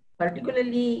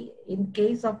 Particularly in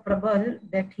case of Prabal,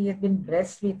 that he has been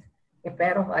blessed with a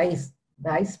pair of eyes.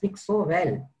 The eyes speak so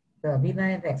well. The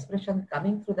Abhinaya and the expression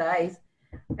coming through the eyes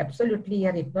absolutely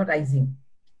are hypnotizing.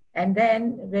 And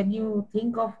then when you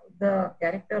think of the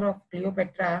character of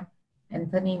Cleopatra,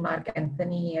 Antony, Mark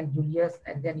Antony and Julius,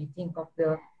 and then you think of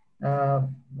the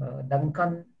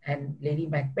Duncan and Lady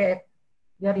Macbeth,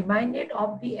 you are reminded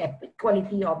of the epic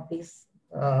quality of this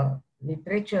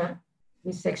literature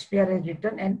which Shakespeare has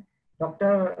written, and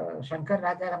Dr. Shankar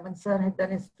Rajaraman sir has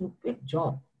done a stupid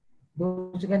job.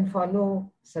 Those who can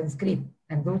follow Sanskrit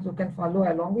and those who can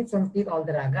follow along with Sanskrit all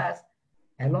the ragas,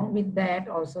 along with that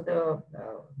also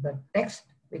the text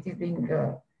which is being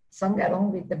sung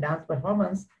along with the dance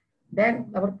performance,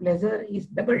 then our pleasure is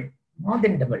doubled, more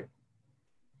than doubled.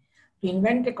 To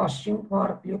invent a costume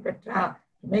for Cleopatra,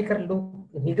 to make her look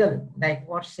regal, like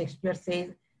what Shakespeare says,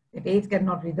 that age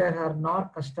cannot wither her, nor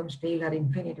custom stale her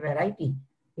infinite variety.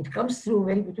 It comes through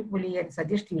very beautifully and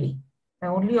suggestively. My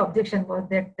only objection was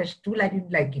that the stool, I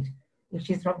didn't like it. If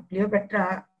she's from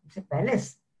Cleopatra, it's a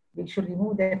palace. We should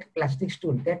remove that plastic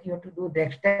stool. That you have to do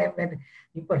next time when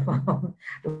you perform.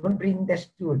 Don't bring the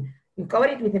stool. You cover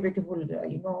it with a beautiful,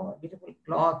 beautiful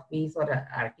cloth piece or an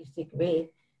artistic way,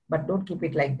 but don't keep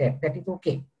it like that. That is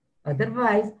okay.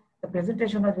 Otherwise, the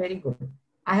presentation was very good.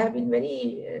 I have been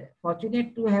very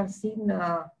fortunate to have seen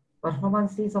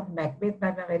performances of Macbeth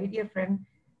by my very dear friend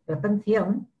Ratan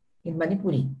Thiam in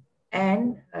Manipuri,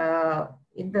 and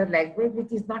in the language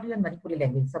which is not even Manipuri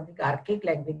language, something archaic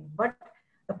language, but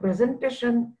the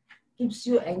presentation keeps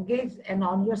you engaged and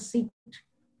on your seat.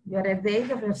 You are at the edge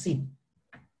of your seat.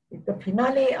 It's the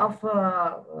finale of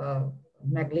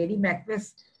Lady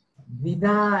Macbeth's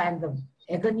Vida and the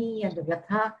agony and the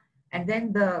Vyatha, and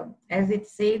then as it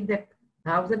said that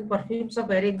 1,000 perfumes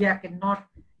of Arabia cannot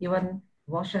even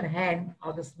wash her hand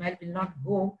or the smell will not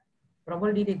go.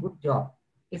 Prabal did a good job.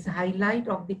 It's a highlight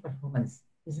of the performance.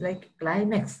 It's like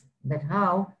climax, that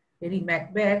how Lady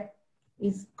Macbeth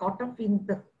is caught up in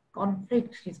the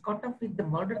conflict. She's caught up with the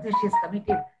murder that she has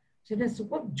committed. She did a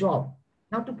superb job.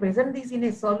 Now to present this in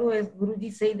a solo, as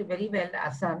Guruji said very well,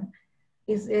 Asan,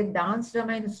 is a dance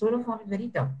drama in a solo form is very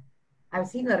tough. I've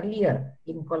seen earlier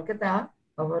in Kolkata,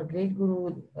 our great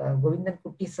Guru Govindan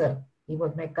Kutty sir, he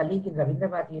was my colleague in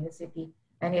Ravindranath University,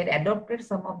 and he had adopted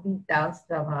some of the dance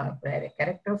drama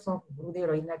characters of Gurudev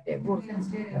Rabindranath Tagore,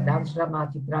 dance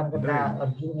drama, Chitrangada,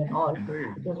 Arjun and all.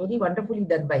 It was very wonderfully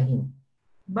done by him.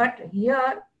 But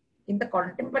here, in the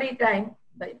contemporary time,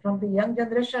 from the young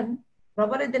generation,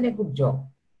 Prabal has done a good job.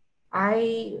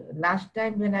 Last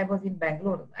time when I was in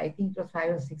Bangalore, I think it was 5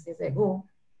 or 6 years ago,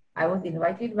 I was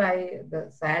invited by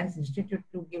the Science Institute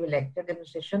to give a lecture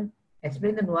demonstration,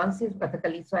 explain the nuances of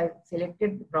Kathakali. So I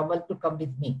selected Prabal to come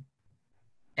with me.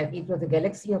 And it was a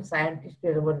galaxy of scientists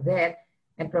over there.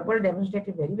 And Prabal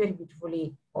demonstrated very, very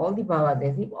beautifully all the bhavas,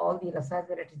 as if all the rasas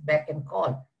were at his back and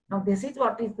call. Now, this is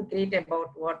what is the great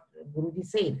about what Guruji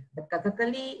said. The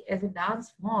Kathakali as a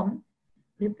dance form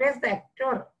prepares the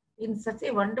actor in such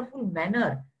a wonderful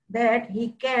manner that he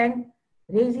can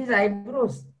raise his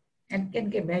eyebrows and can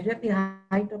measure the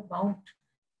height of Mount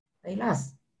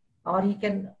Kailas, or he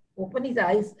can open his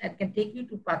eyes and can take you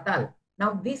to Patal.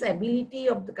 Now, this ability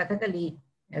of the Kathakali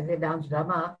as a dance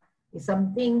drama is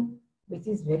something which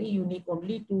is very unique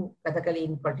only to Kathakali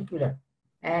in particular.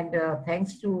 And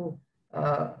thanks to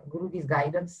Guruji's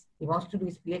guidance, he wants to do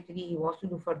his PhD, he wants to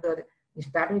do further. He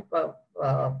started with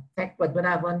FACT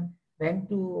Padmanabhan, went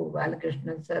to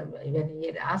Balakrishnan sir, when he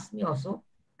had asked me also.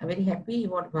 I'm very happy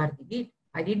what Bharati did.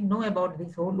 I didn't know about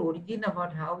this whole origin,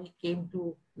 about how he came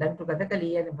to learn to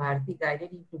Kathakali, and Bharati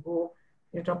guided him to go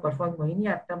to perform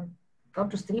Mohiniyattam, come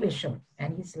to Sri Vesham,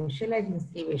 and he specialized in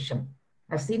Sri Vesham.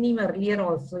 I've seen him earlier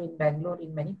also in Bangalore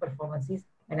in many performances,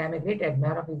 and I'm a great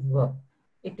admirer of his work.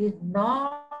 It is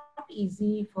not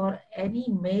easy for any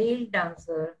male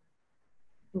dancer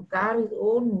to carve his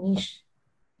own niche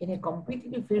in a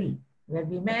competitive field where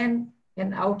women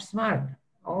can outsmart.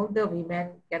 All the women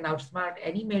can outsmart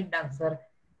any male dancer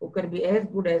who can be as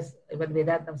good as even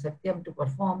Vedantam Satyam to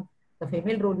perform the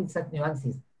female role with such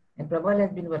nuances. And Prabal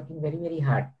has been working very, very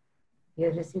hard. He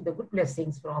has received the good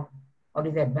blessings from all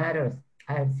his admirers.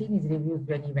 I have seen his reviews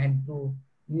when he went to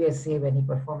USA, when he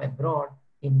performed abroad,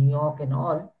 in New York and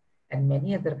all, and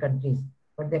many other countries.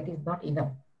 But that is not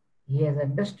enough. He has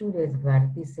understood, as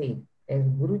Bharati said, as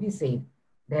Guruji said,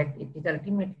 that it is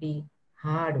ultimately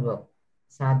hard work,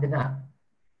 sadhana.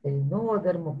 There is no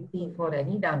other mukti for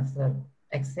any dancer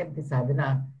accept the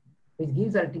sadhana, which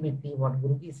gives ultimately what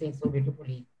Guruji says so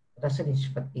beautifully, Rasa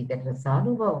Nishpatti, that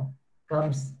Rasanubhav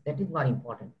comes, that is more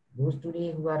important. Those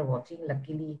today who are watching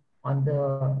luckily on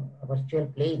the virtual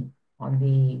plane, on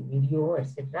the video,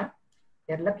 etc.,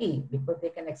 they are lucky because they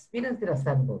can experience the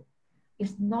Rasanubhav.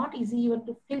 It's not easy even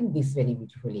to film this very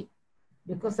beautifully,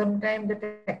 because sometimes the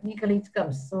technical hitch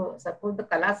comes. So suppose the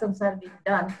kalasams are being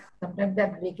done, sometimes they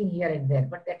are breaking here and there,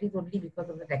 but that is only because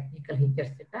of the technical hitch,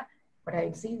 etc. But I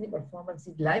have seen the performance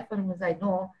in live performance. I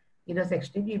know it was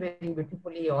extremely very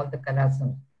beautifully all the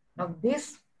kalasams. Now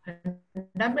this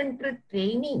fundamental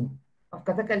training of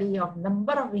Kathakali of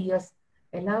number of years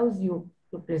allows you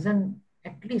to present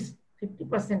at least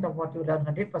 50% of what you learn,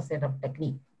 100% of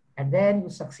technique, and then you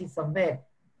succeed somewhere.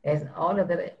 As all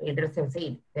other elders have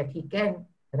said, that he can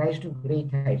rise to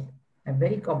great heights. I'm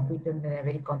very competent and I'm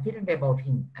very confident about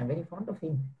him. I'm very fond of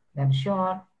him. And I'm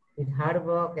sure with hard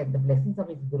work and the blessings of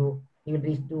his Guru, he will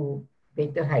reach to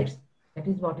greater heights. That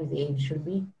is what his aim should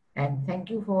be. And thank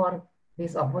you for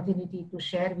this opportunity to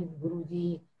share with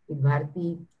Guruji, with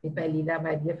Bharti, with my Leela,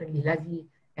 my dear friend Leelaji,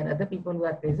 and other people who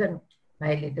are present,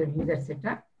 my later views,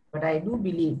 etc. But I do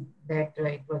believe that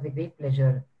it was a great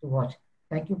pleasure to watch.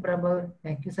 Thank you, Prabal.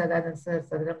 Thank you, Sadanam sir,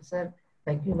 Sadanam sir.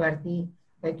 Thank you, Bharti.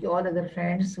 Thank you, all other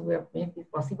friends who have made this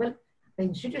possible. The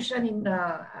institution in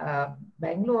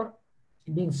Bangalore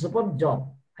is doing a superb job.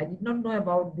 I did not know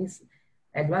about this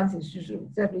advanced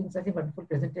institution. It's doing such a wonderful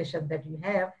presentation that you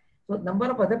have. So, number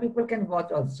of other people can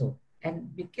watch also.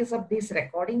 And because of this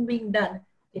recording being done,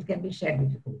 it can be shared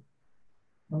beautifully.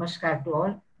 Namaskar to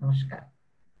all. Namaskar.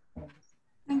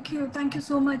 Thank you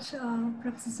so much,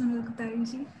 Professor Sunil Kothari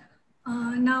ji.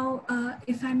 Now,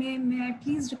 if I may I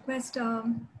please request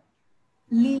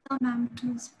Leela ma'am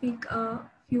to speak a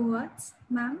few words.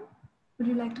 Ma'am, would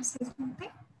you like to say something?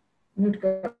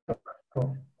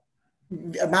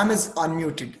 Ma'am is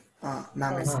unmuted.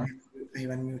 Ma'am is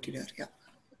unmuted here. Yeah.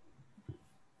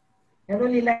 Hello,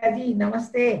 Leela ji.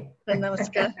 Namaste.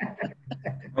 Namaskar.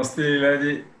 Namaste, Leela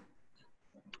ji.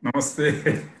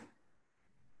 Namaste.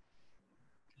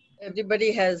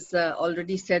 Everybody has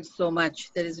already said so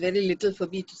much. There is very little for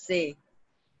me to say.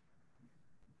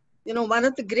 You know, one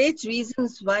of the great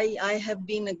reasons why I have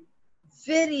been a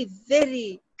very,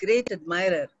 very great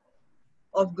admirer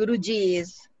of Guruji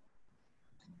is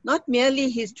not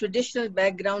merely his traditional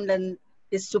background and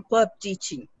his superb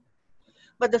teaching,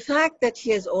 but the fact that he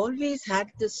has always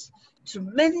had this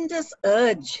tremendous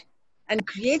urge and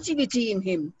creativity in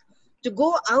him to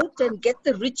go out and get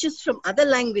the riches from other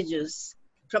languages,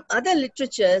 from other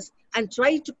literatures, and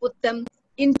try to put them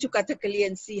into Kathakali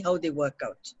and see how they work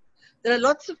out. There are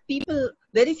lots of people,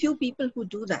 very few people who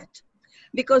do that.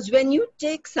 Because when you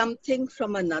take something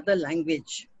from another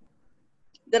language,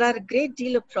 there are a great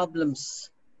deal of problems.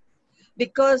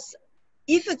 Because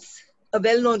if it's a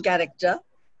well-known character,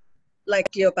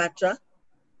 like Cleopatra,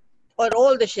 or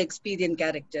all the Shakespearean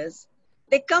characters,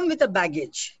 they come with a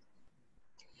baggage.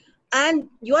 And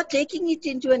you are taking it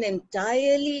into an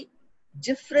entirely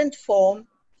different form,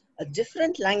 a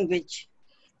different language,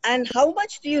 and how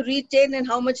much do you retain and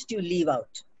how much do you leave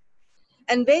out?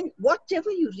 And when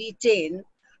whatever you retain,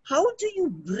 how do you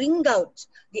bring out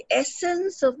the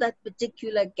essence of that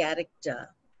particular character?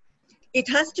 It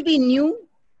has to be new,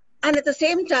 and at the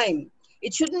same time,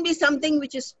 it shouldn't be something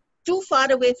which is too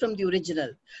far away from the original,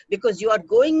 because you are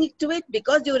going to it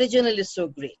because the original is so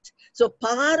great. So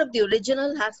part of the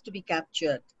original has to be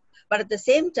captured. But at the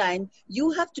same time,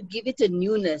 you have to give it a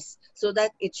newness so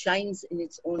that it shines in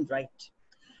its own right.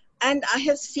 And I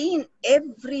have seen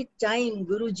every time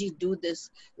Guruji do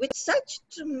this with such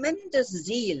tremendous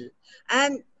zeal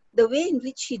and the way in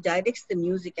which he directs the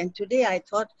music. And today I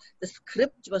thought the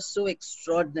script was so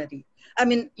extraordinary. I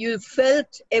mean, you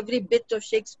felt every bit of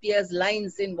Shakespeare's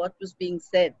lines in what was being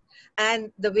said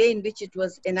and the way in which it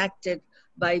was enacted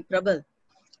by Prabal.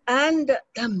 And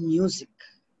the music,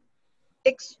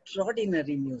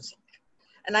 extraordinary music.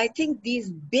 And I think this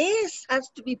base has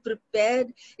to be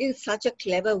prepared in such a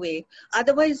clever way.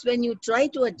 Otherwise, when you try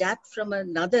to adapt from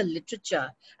another literature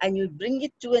and you bring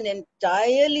it to an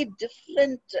entirely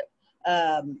different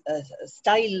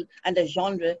style and a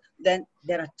genre, then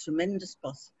there are tremendous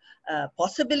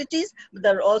possibilities, but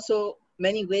there are also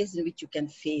many ways in which you can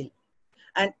fail.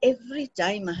 And every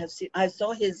time I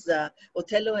saw his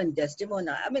Othello and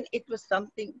Desdemona, I mean, it was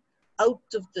something out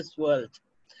of this world.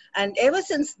 And ever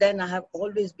since then, I have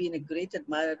always been a great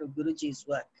admirer of Guruji's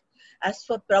work. As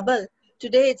for Prabal,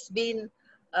 today it's been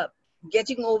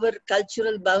getting over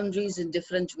cultural boundaries in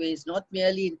different ways, not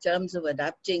merely in terms of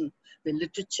adapting the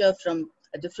literature from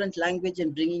a different language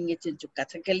and bringing it into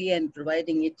Kathakali and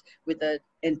providing it with an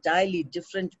entirely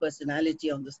different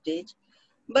personality on the stage.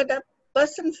 But a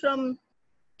person from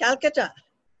Calcutta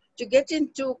to get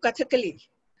into Kathakali,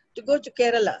 to go to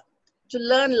Kerala, to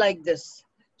learn like this,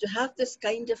 to have this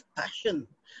kind of passion,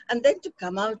 and then to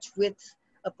come out with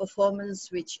a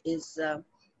performance which is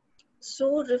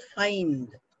so refined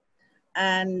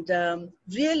and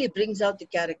really brings out the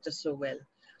character so well.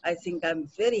 I think I'm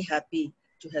very happy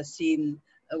to have seen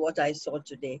what I saw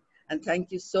today. And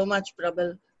thank you so much,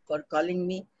 Prabal, for calling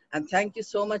me. And thank you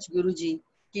so much, Guruji.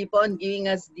 Keep on giving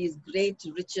us these great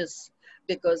riches,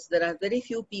 because there are very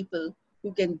few people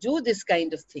who can do this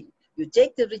kind of thing. You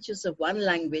take the riches of one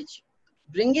language,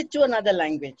 bring it to another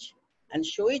language, and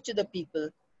show it to the people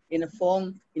in a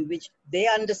form in which they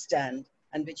understand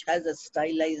and which has a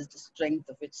stylized strength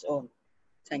of its own.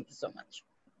 Thank you so much.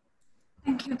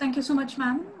 Thank you. Thank you so much,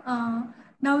 ma'am.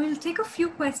 Now we'll take a few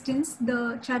questions.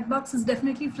 The chat box is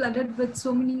definitely flooded with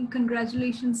so many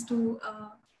congratulations to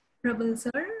Prabal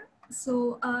sir.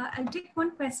 So I'll take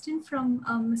one question from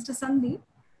Mr. Sandeep.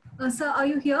 Sir, are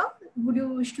you here? Would you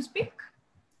wish to speak?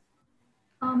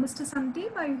 Mr.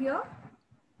 Sandeep, are you here?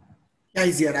 Yeah,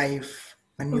 he's here. I'm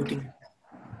unmuting. Okay.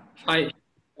 Hi.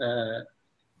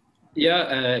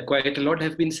 Quite a lot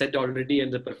have been said already,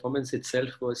 and the performance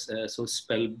itself was so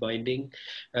spellbinding.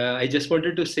 I just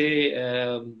wanted to say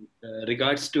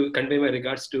convey my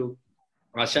regards to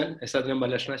Ashan, Sadanam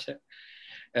Balakrishnan,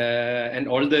 and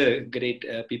all the great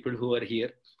people who are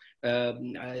here.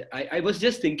 I was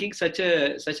just thinking such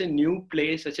a new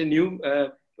play, such a new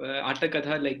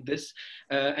Atakatha like this,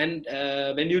 and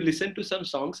when you listen to some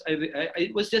songs,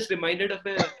 I was just reminded of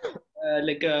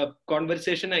like a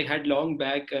conversation I had long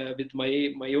back with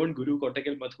my own guru,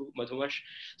 Kottakkal Madhumash.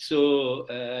 So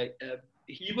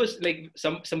he was like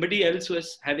somebody else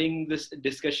was having this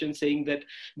discussion, saying that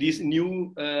these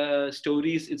new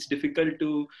stories, it's difficult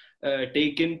to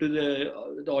take into the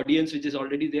audience which is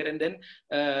already there. And then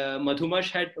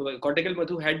Kottakkal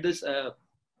Madhu had this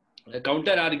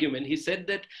counter argument. He said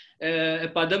that a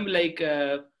padam like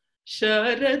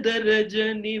Sharada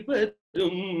Rajani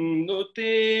Varum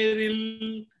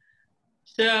Noteril,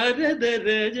 Sharada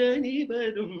Rajani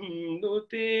Varum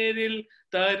Noteril,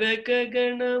 Taraka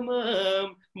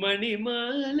Ganamam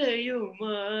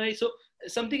Manimalayumai. So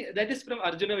something that is from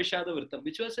Arjuna Vishadavrtam,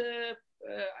 which was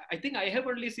I think I have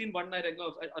only seen one Naranga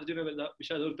of Arjuna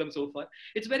Vishadavrtam so far.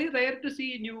 It's very rare to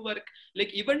see new work.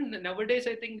 Like even nowadays,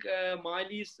 I think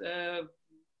Mali's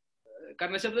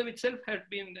Karnashabdam itself had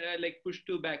been like pushed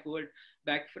to back.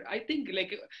 I think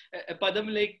like a padam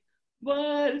like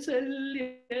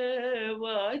Valsalya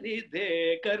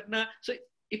Vadide Karna. So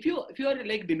if you are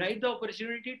like denied the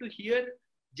opportunity to hear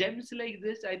gems like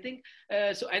this, I think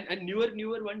so, and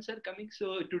newer ones are coming.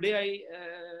 So today I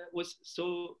was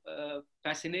so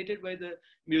fascinated by the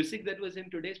music that was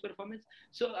in today's performance.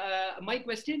 So my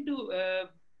question to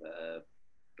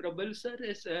Prabal sir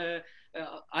is,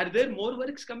 are there more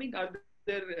works coming? Are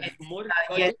there more?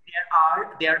 Yes,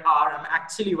 there are. I'm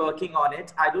actually working on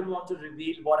it. I don't want to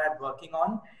reveal what I'm working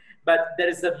on, but there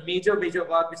is a major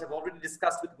work which I've already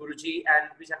discussed with Guruji and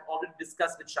which I've already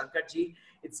discussed with Shankarji.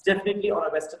 It's definitely on a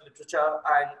Western literature,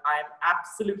 and I'm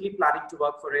absolutely planning to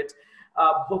work for it.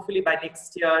 Hopefully by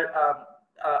next year,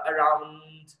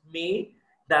 around May,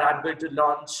 that I'm going to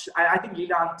launch. I think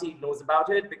Leela Auntie knows about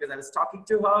it because I was talking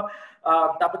to her.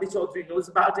 Tapati Chowdhurie knows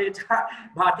about it.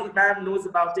 Bharti ma'am knows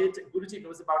about it. Guruji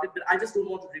knows about it. But I just don't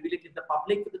want to reveal it in the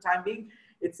public for the time being.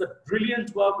 It's a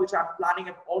brilliant work which I'm planning.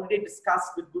 I've already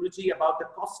discussed with Guruji about the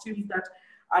costumes that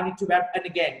I need to wear. And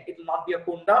again, it will not be a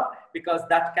konda because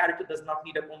that character does not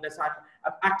need a konda. So I'm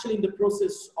actually in the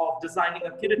process of designing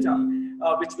a kiritam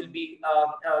which will be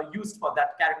used for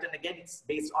that character. And again, it's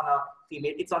based on a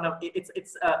female. It's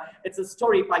a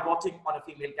story pivoting on a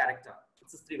female character.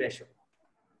 It's a Strivesha.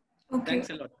 Okay. Thanks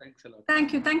a lot. Thanks a lot.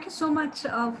 Thank you. Thank you so much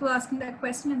for asking that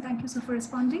question, and thank you, sir, for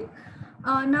responding.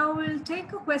 Now we'll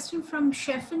take a question from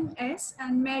Shefin S.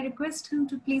 And may I request him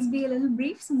to please be a little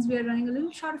brief since we are running a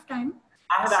little short of time.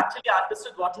 I have actually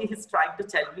understood what he is trying to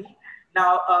tell me.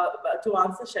 Now, to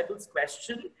answer Shefel's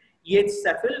question, yes,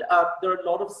 Shefil, there are a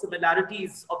lot of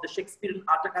similarities of the Shakespearean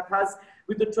Atakathas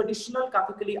with the traditional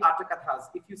Kathakali Atakathas.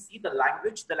 If you see the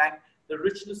language, the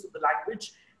richness of the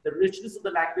language,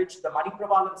 the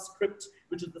Manipravalam script,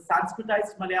 which is the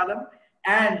Sanskritized Malayalam,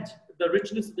 and the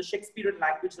richness of the Shakespearean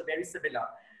language are very similar.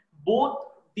 Both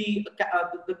the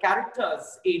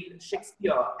characters in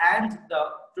Shakespeare and the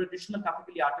traditional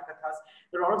Kathakali Kathas,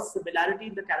 there are a lot of similarity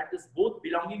in the characters, both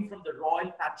belonging from the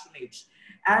royal patronage.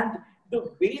 And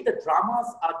the way the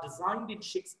dramas are designed in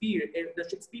Shakespeare, the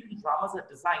Shakespearean dramas are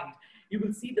designed, you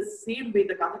will see the same way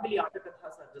the Kathakali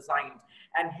Kathas are designed.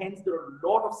 And hence there are a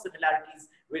lot of similarities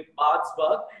with Bard's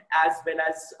work, as well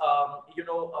as,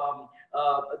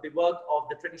 the work of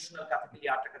the traditional Kathakali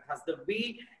Kathas. The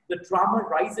way the drama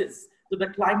rises to the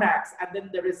climax, and then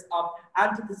there is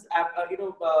antithesis,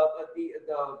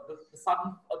 the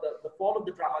sudden, the fall of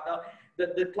the drama,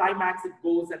 the climax it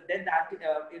goes, and then the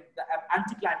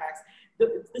anticlimax.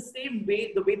 It's the same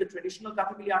way, the way the traditional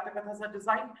Kathakali Kathas are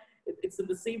designed, it's in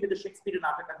the same way the Shakespearean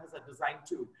Kathas are designed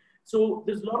too. So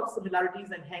there's a lot of similarities,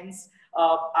 and hence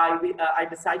I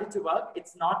decided to work.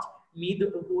 It's not me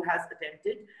who has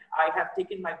attempted. I have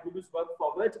taken my Guru's work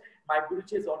forward. My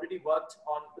Guruji has already worked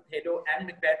on Othello and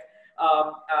Macbeth.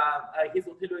 His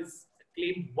Othello is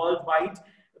acclaimed worldwide,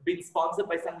 been sponsored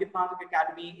by Sangeet Natak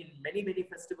Akademi in many, many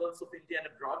festivals of India and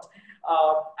abroad.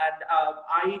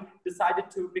 I decided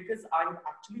to, because I'm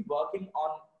actually working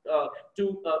on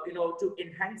to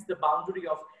enhance the boundary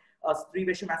of Sri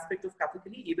Vesham aspect of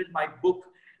Kathakali. Even my book,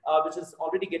 which is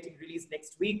already getting released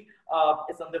next week,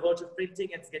 it's on the verge of printing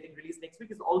and it's getting released next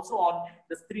week, is also on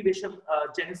the Sri Vesham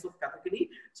genus of Kathakali.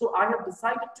 So I have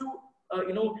decided to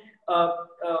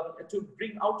to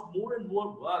bring out more and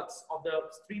more works of the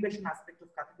Sri Vesham aspect of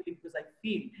Kathakali, because I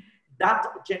feel that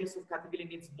genus of Kathakali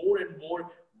needs more and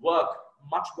more work.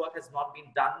 Much work has not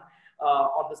been done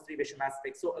on the Sri Vesham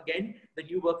aspect. So again, the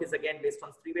new work is again based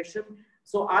on Sri Vesham.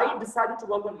 So I decided to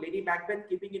work on Lady Macbeth,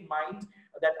 keeping in mind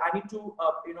that I need to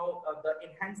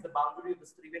enhance the boundary of the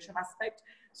Sri Vesham aspect.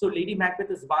 So Lady Macbeth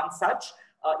is one such.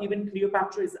 Even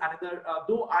Cleopatra is another,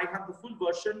 though I have the full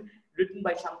version written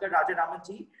by Shankar Rajaraman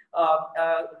ji.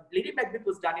 Lady Macbeth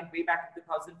was done in way back in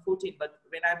 2014, but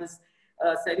when I was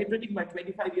celebrating my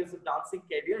 25 years of dancing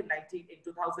career in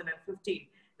 2015,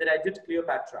 that I did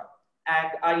Cleopatra.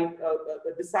 And I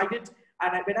decided,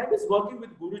 and when I was working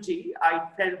with Guruji, I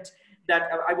felt that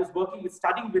I was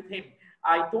studying with him.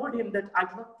 I told him that I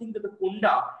do not think that the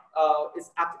Konda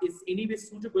is anyway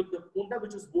suitable. The Konda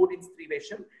which is worn in Sri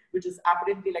Vesham, which is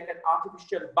apparently like an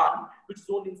artificial bun, which is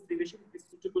worn in Sri Vesham, is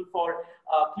suitable for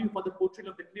the portrait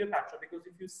of the Cleopatra. Because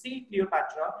if you see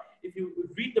Cleopatra, if you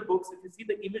read the books, if you see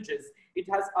the images, it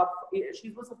has she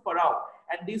was a pharaoh,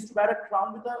 and they used to wear a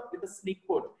crown with a snake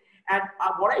hood. And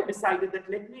what I decided that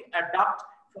let me adapt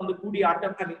from the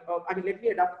Kudiyatam, let me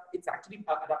adapt, it's actually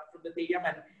adapted from the Teyyam,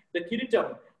 and the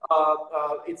Kiritam,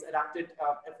 it's adapted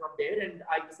from there. And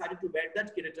I decided to wear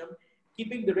that Kiritam,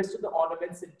 keeping the rest of the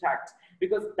ornaments intact,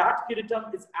 because that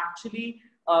Kiritam is actually,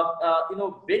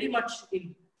 very much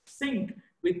in sync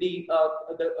with the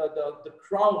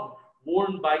crown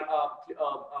worn by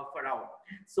Pharaoh.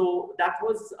 So that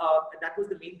was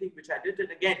the main thing which I did.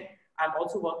 And again, I'm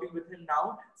also working with him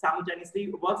now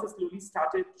simultaneously. Works has slowly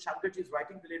started. Shankarji is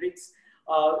writing the lyrics.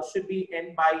 Should be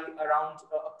end by around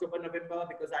October, November,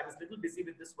 because I was a little busy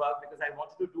with this work, because I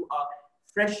wanted to do a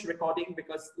fresh recording,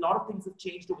 because a lot of things have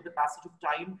changed over the passage of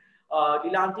time.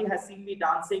 Lilanti has seen me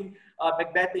dancing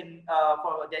Macbeth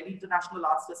for Delhi International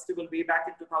Arts Festival way back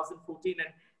in 2014,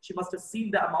 and she must have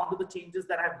seen the amount of the changes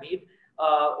that I've made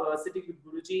sitting with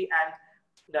Guruji. And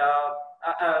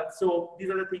so these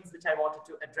are the things which I wanted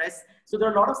to address. So there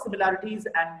are a lot of similarities,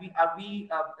 and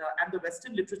and the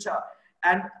Western literature.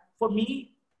 And for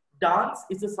me, dance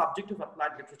is a subject of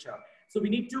applied literature. So we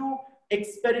need to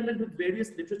experiment with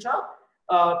various literature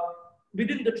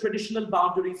within the traditional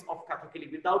boundaries of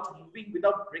Kathakali,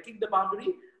 without breaking the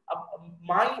boundary.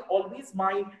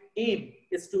 My aim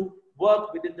is to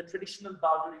work within the traditional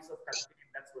boundaries of Kathakali.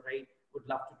 That's what I would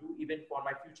love to do, even for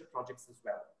my future projects as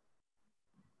well.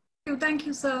 Thank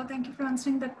you, sir. Thank you for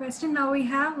answering that question. Now we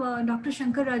have Dr.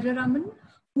 Shankar Rajaraman,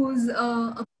 who's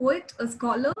a poet, a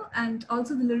scholar, and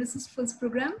also the lyricist for this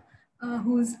program,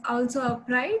 who's also a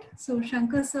pride. So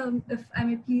Shankar, sir, if I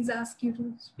may please ask you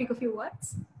to speak a few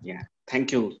words. Yeah,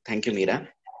 thank you, Meera,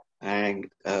 and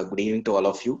good evening to all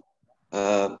of you.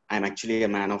 I'm actually a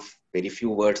man of very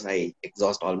few words. I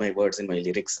exhaust all my words in my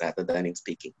lyrics rather than in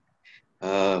speaking.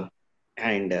 And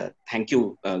thank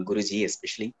you, Guruji,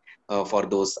 especially for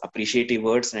those appreciative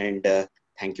words, and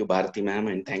thank you, Bharati ma'am,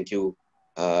 and thank you,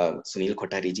 Sunil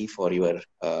Kothari ji, for your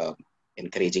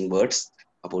encouraging words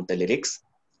about the lyrics.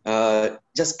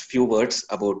 Just few words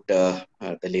about the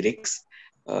lyrics.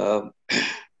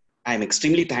 I'm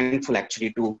extremely thankful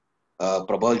actually to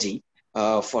Prabal ji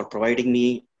for providing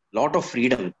me a lot of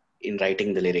freedom in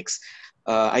writing the lyrics.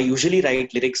 I usually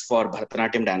write lyrics for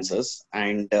Bharatanatyam dancers,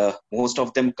 and most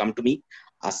of them come to me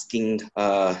asking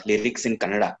lyrics in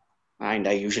Kannada. And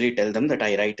I usually tell them that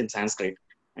I write in Sanskrit.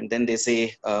 And then they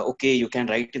say, okay, you can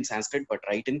write in Sanskrit, but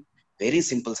write in very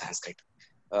simple Sanskrit,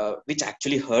 which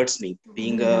actually hurts me.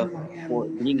 Being a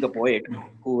poet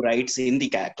who writes in the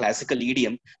classical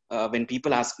idiom, when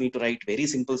people ask me to write very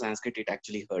simple Sanskrit, it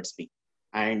actually hurts me.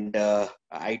 And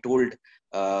I told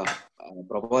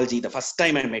Prabal ji the first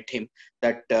time I met him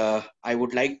that I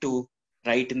would like to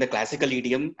write in the classical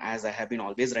idiom as I have been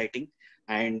always writing.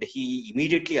 And he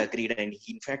immediately agreed, and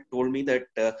he in fact told me that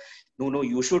no,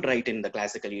 you should write in the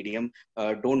classical idiom.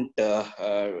 Don't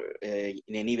in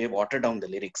any way water down the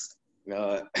lyrics.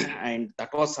 And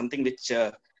that was something which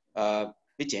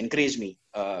encouraged me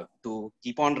to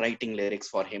keep on writing lyrics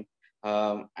for him.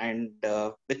 And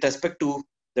with respect to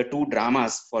the two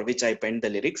dramas for which I penned the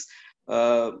lyrics,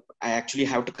 I actually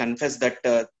have to confess that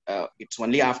it's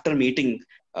only after meeting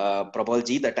Prabal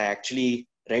ji that I actually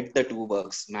read the two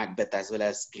works, Macbeth as well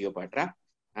as Cleopatra.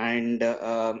 And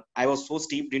I was so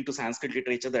steeped into Sanskrit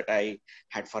literature that I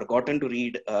had forgotten to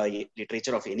read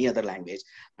literature of any other language.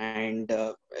 And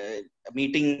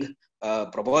meeting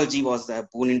Prabal ji was a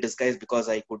boon in disguise, because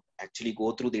I could actually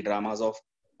go through the dramas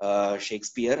of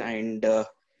Shakespeare. And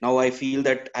now I feel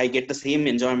that I get the same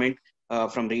enjoyment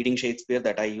from reading Shakespeare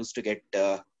that I used to get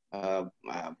by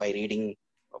reading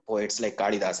poets like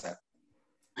Kalidasa.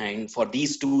 And for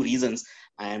these two reasons,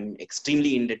 I am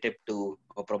extremely indebted to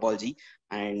Prabal ji.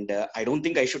 And I don't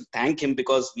think I should thank him,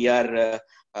 because we are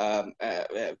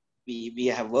we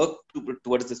have worked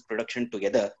towards this production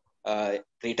together.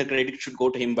 Greater credit should go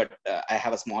to him, but I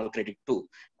have a small credit too.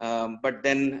 But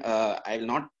then I will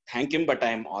not thank him, but I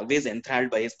am always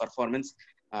enthralled by his performance.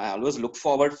 I always look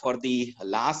forward for the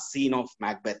last scene of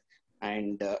Macbeth,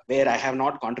 and where I have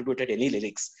not contributed any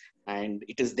lyrics. And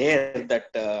it is there that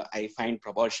I find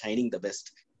Prabal shining the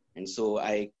best. And so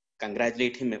I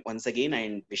congratulate him once again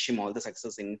and wish him all the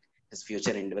success in his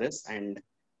future endeavors. And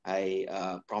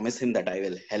I promise him that I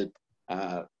will help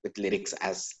with lyrics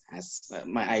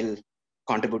I'll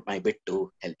contribute my bit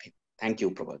to help him. Thank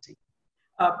you, Prabal ji.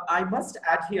 I must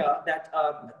add here that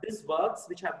these works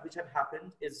which have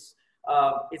happened is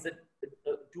a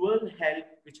dual help,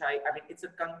 which I mean it's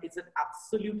an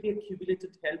absolutely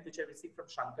accumulated help which I received from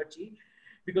Shankar ji,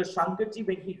 because Shankar ji,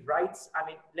 when he writes, I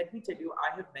mean, let me tell you,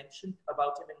 I have mentioned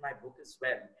about him in my book as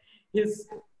well. His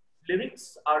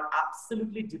lyrics are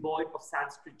absolutely devoid of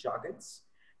Sanskrit jargons,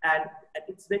 and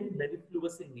it's very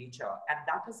mellifluous in nature, and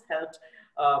that has helped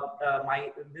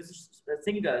my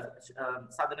singer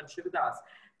Sadanam Sivadas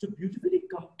to beautifully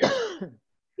compose.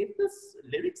 If the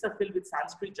lyrics are filled with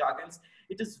Sanskrit jargons,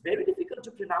 it is very difficult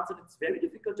to pronounce and it's very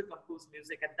difficult to compose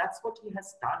music, and that's what he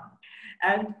has done.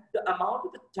 And the amount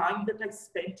of the time that I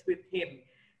spent with him,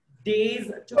 days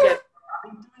together,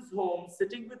 coming to his home,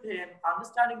 sitting with him,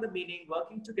 understanding the meaning,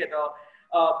 working together,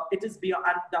 it is beyond,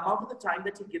 and the amount of the time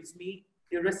that he gives me,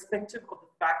 irrespective of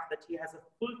the fact that he has a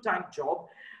full-time job.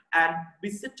 And we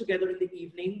sit together in the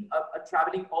evening,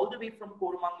 traveling all the way from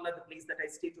Koromangala, the place that I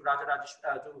stay, to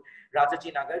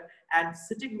Rajaji Nagar, and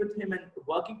sitting with him and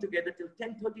working together till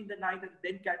 10:30 in the night, and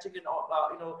then catching an,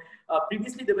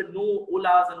 previously there were no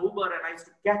Olas and Uber, and I used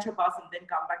to catch a bus and then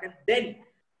come back and then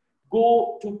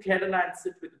go to Kerala and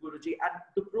sit with Guruji. And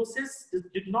the process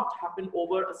did not happen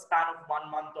over a span of 1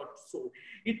 month or so.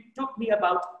 It took me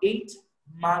about 8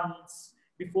 months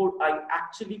before I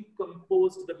actually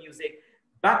composed the music.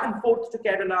 Back and forth to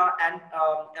Kerala and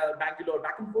Bangalore,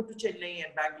 back and forth to Chennai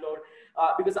and Bangalore,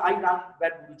 because I run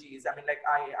where Guruji is. I mean, like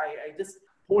I just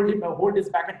hold his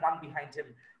back and run behind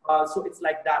him. So it's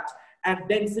like that. And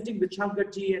then sitting with Shankar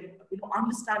ji and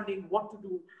understanding what to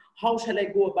do, how shall I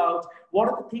go about, what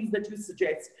are the things that you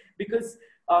suggest? Because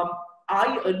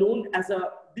I alone,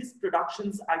 these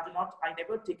productions, I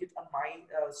never take it on my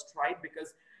stride,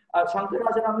 because Shankar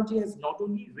Rajaraman ji has not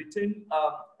only written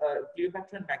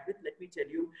Cleopatra and Macbeth. Let me tell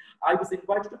you, I was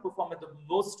invited to perform at the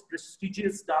most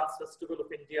prestigious dance festival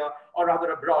of India, or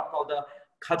rather abroad, called the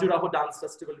Khajuraho Dance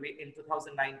Festival in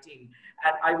 2019.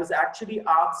 And I was actually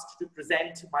asked to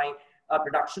present my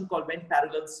production called When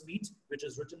Parallels Meet, which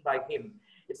is written by him.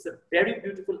 It's a very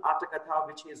beautiful Atakatha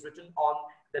which he has written on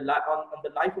the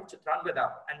life of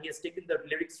Chitrangada, and he has taken the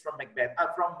lyrics from Macbeth,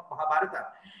 from Mahabharata.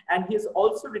 And he has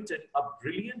also written a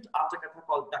brilliant Atakatha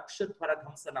called Dakshatwara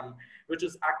Dhamsanam, which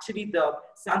is actually the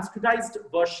Sanskritized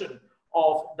version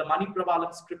of the Mani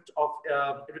Pravalam script of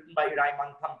written by Rai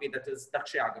Manthampe, that is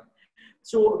Dakshayagam.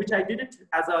 So, which I did it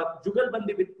as a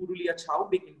Jugalbandi with Purulia Chow,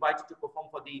 being invited to perform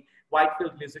for the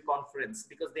Whitefield Music Conference,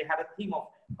 because they had a theme of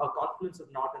a confluence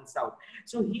of North and South.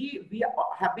 So we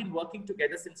have been working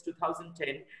together since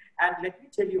 2010. And let me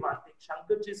tell you one thing,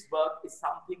 Shankarji's work is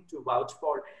something to vouch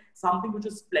for, something which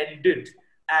is splendid.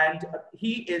 And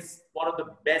he is one of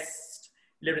the best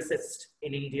lyricists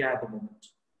in India at the moment.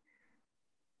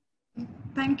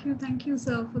 Thank you,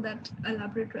 sir, for that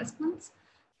elaborate response.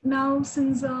 Now,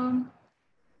 since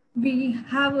we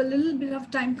have a little bit of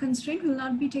time constraint, we'll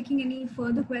not be taking any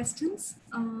further questions.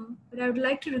 But I would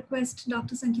like to request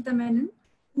Dr. Sangeeta Menon,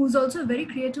 who's also a very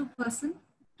creative person,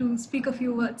 to speak a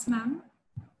few words, ma'am.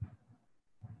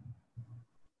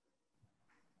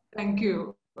 Thank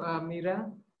you,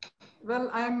 Meera. Well,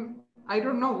 I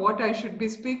don't know what I should be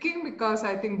speaking, because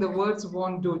I think the words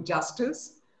won't do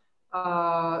justice.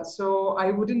 So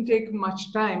I wouldn't take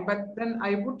much time, but then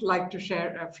I would like to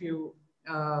share a few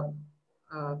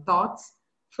thoughts.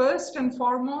 First and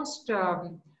foremost,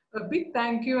 a big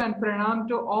thank you and pranam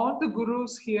to all the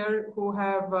gurus here who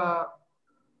have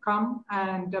come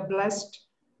and blessed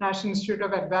National Institute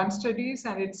of Advanced Studies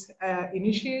and its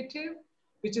initiative,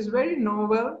 which is very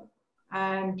novel,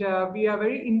 and we are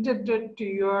very indebted to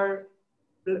your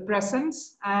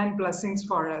presence and blessings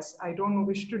for us. I don't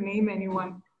wish to name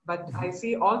anyone, but I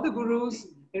see all the gurus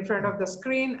in front of the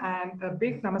screen, and a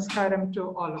big namaskaram to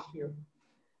all of you.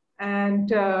 And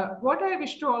what I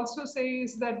wish to also say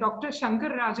is that Dr. Shankar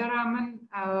Rajaraman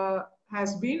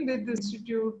has been with the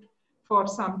Institute for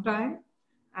some time,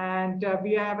 and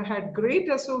we have had great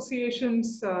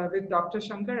associations with Dr.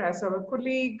 Shankar as our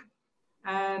colleague,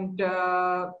 and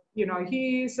you know,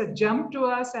 he is a gem to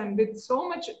us, and with so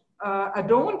much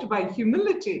adorned by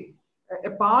humility,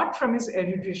 apart from his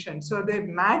erudition. So the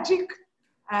magic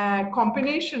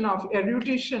combination of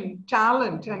erudition,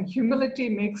 talent, and humility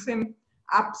makes him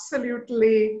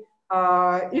absolutely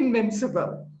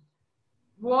invincible.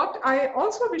 What I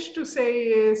also wish to say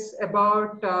is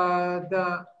about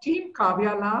the team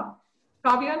Kaavyaalaap.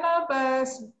 Kaavyaalaap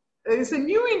is a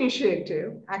new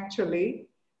initiative, actually,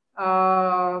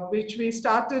 which we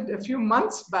started a few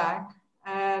months back,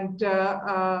 and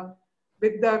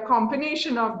with the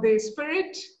combination of the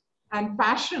spirit and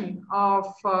passion of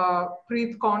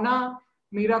Preet Kauna,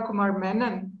 Ranee Kumar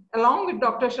Menon, along with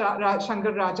Dr.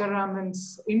 Shankar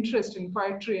Rajaraman's interest in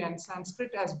poetry and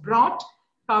Sanskrit, has brought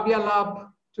Kaavyaalaap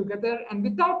together. And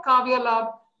without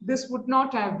Kaavyaalaap, this would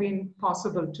not have been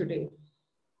possible today.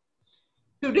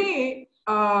 Today,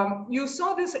 you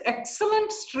saw this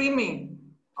excellent streaming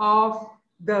of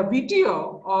the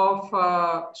video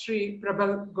of Sri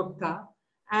Prabal Gupta.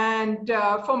 And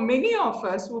for many of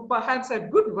us who perhaps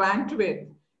had good bandwidth,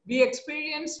 we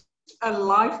experienced a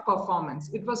live performance.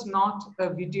 It was not a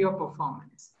video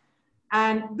performance.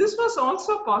 And this was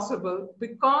also possible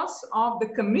because of the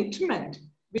commitment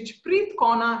which Preet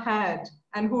Kauna had,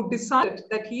 and who decided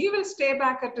that he will stay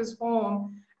back at his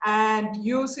home and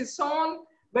use his own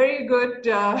very good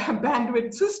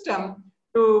bandwidth system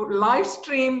to live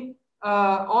stream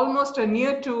almost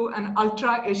near to an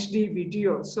ultra HD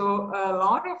video. So a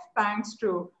lot of thanks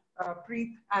to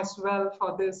Preet as well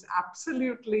for this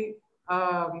absolutely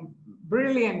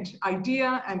brilliant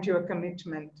idea and your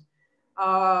commitment.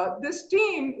 This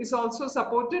team is also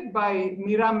supported by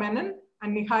Meera Menon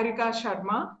and Niharika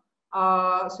Sharma.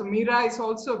 So Meera is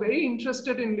also very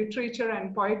interested in literature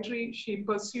and poetry. She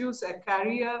pursues a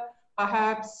career,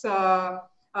 perhaps,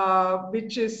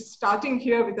 which is starting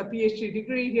here with a PhD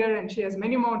degree here, and she has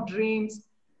many more dreams.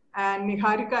 And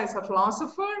Niharika is a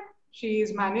philosopher. She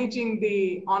is managing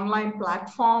the online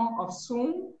platform of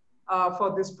Zoom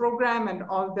for this program and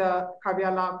all the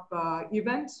Kaavyaalaap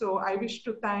events. So I wish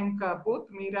to thank both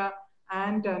Meera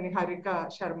and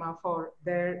Niharika Sharma for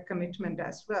their commitment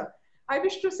as well. I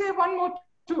wish to say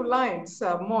two lines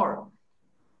more.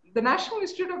 The National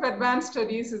Institute of Advanced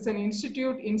Studies is an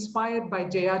institute inspired by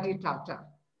J.R.D. Tata.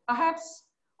 Perhaps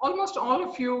almost all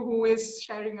of you who is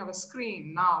sharing our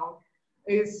screen now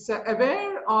is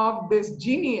aware of this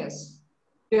genius,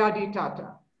 J.R.D.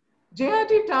 Tata.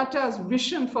 J.R.D. Tata's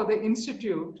vision for the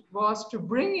institute was to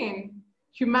bring in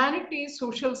humanities,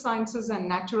 social sciences, and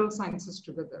natural sciences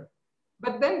together.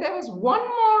 But then there was one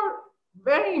more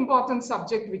very important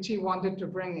subject which he wanted to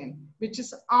bring in, which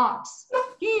is arts.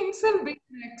 He himself being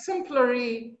an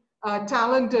exemplary,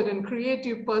 talented and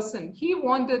creative person, he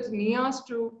wanted NIAS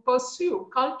to pursue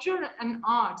culture and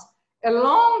arts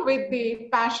along with the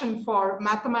passion for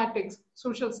mathematics,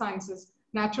 social sciences,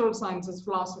 natural sciences,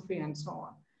 philosophy, and so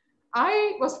on.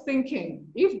 I was thinking,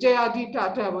 if J.R.D.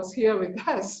 Tata was here with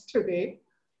us today,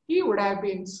 he would have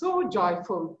been so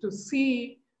joyful to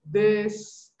see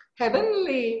this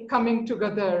heavenly coming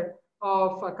together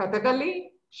of Kathakali,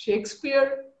 Shakespeare,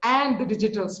 and the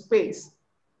digital space.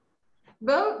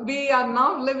 Well, we are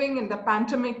now living in the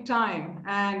pandemic time,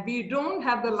 and we don't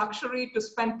have the luxury to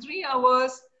spend 3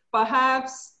 hours,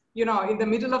 perhaps, in the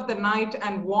middle of the night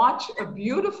and watch a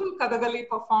beautiful Kathakali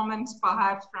performance,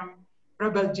 perhaps from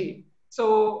Prabal ji. So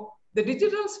the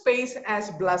digital space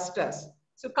has blessed us.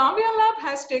 So Kaavyaalaap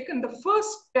has taken the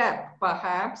first step,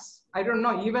 perhaps, I don't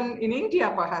know, even in India,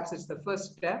 perhaps it's the first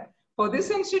step. For this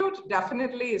institute,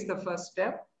 definitely is the first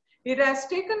step. It has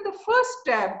taken the first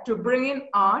step to bring in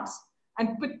arts,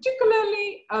 and particularly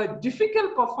a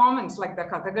difficult performance like the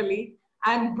Kathakali,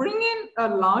 and bring in a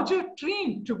larger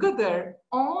team together,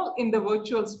 all in the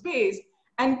virtual space,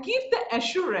 and give the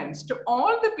assurance to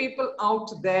all the people out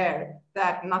there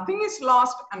that nothing is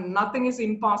lost and nothing is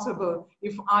impossible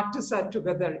if artists are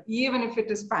together, even if it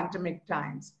is pandemic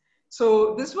times.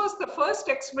 So this was the first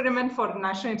experiment for the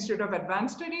National Institute of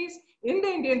Advanced Studies in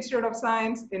the Indian Institute of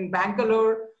Science in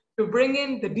Bangalore to bring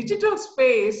in the digital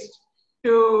space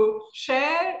to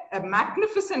share a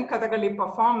magnificent Kathakali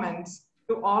performance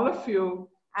to all of you,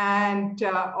 and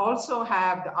also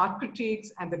have the art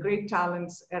critiques and the great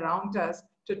talents around us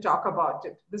to talk about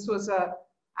it. This was a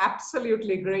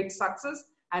absolutely great success,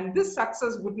 and this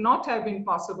success would not have been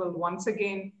possible once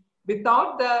again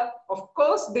without of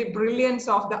course, the brilliance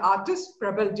of the artist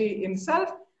Prabal ji himself,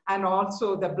 and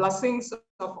also the blessings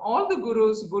of all the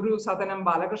gurus, Guru Sadanam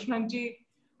Balakrishnan ji,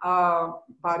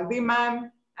 Bharati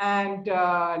ma'am, and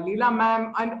Leela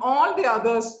ma'am, and all the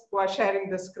others who are sharing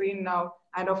the screen now.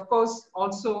 And of course,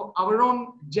 also our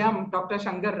own gem, Dr.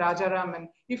 Shankar Rajaraman.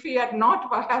 If he had not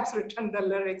perhaps written the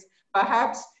lyrics,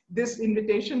 perhaps this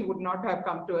invitation would not have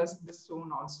come to us this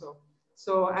soon also.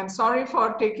 So I'm sorry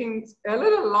for taking a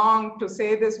little long to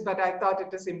say this, but I thought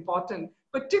it is important,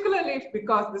 particularly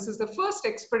because this is the first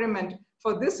experiment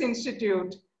for this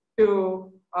institute to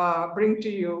bring to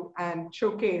you and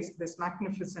showcase this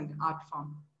magnificent art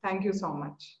form. Thank you so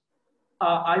much.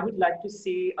 I would like to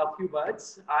say a few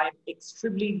words. I'm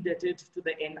extremely indebted to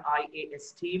the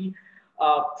NIAS team,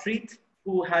 Preet,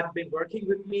 who had been working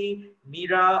with me,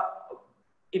 Meera,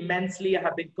 immensely. I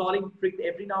have been calling Preet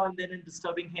every now and then and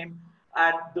disturbing him.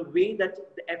 And the way that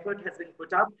the effort has been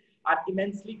put up, I'm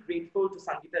immensely grateful to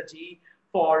Sangeeta ji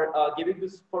for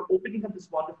for opening up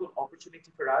this wonderful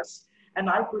opportunity for us. And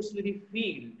I personally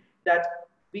feel that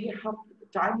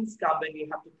time has come when we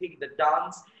have to think that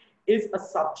dance is a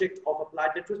subject of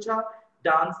applied literature.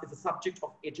 Dance is a subject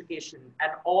of education,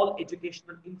 and all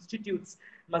educational institutes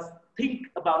must think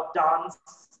about dance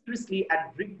seriously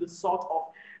and bring this sort of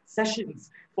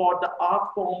sessions for the art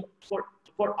form,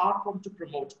 for art form to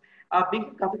promote. Being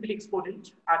a Kathakali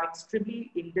exponent, I'm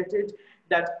extremely indebted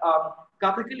that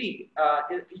Kathakali,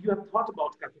 you have thought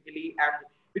about Kathakali, and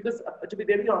because to be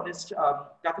very honest,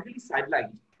 Kathakali is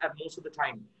sidelined most of the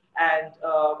time, and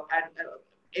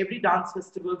every dance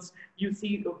festivals you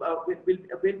see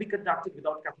will be conducted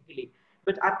without Kathakali.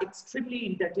 But I'm extremely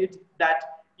indebted that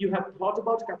you have thought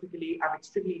about Kathakali. I'm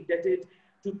extremely indebted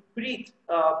to Preet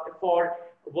for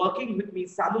working with me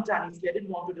simultaneously. I didn't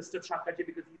want to disturb Shankar ji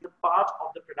because he's a part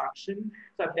of the production.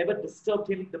 So I've never disturbed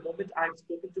him. The moment I've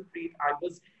spoken to Preet, I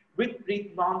was with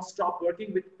Preet non-stop,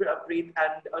 working with Preet.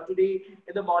 And today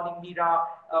in the morning, Meera,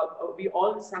 we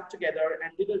all sat together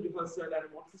and did a rehearsal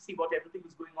and wanted to see what everything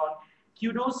was going on.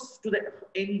 Kudos to the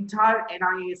entire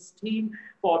NIAS team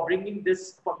for making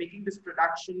this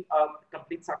production a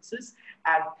complete success.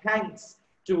 And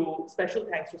special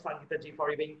thanks to Sangeeta ji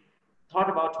for even thought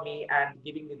about me and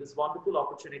giving me this wonderful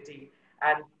opportunity,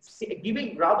 and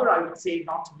giving, rather I would say,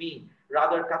 not me,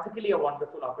 rather Kathakali a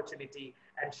wonderful opportunity,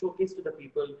 and showcase to the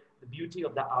people the beauty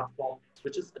of the art form,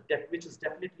 which is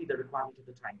definitely the requirement of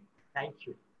the time. Thank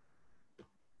you.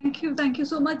 Thank you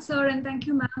so much, sir, and thank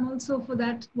you, ma'am, also for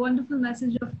that wonderful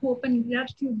message of hope and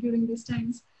gratitude during these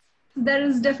times. There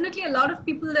is definitely a lot of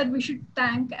people that we should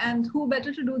thank, and who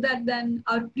better to do that than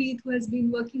our Preet, who has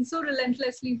been working so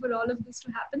relentlessly for all of this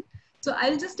to happen. So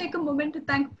I'll just take a moment to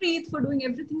thank Preet for doing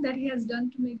everything that he has done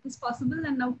to make this possible.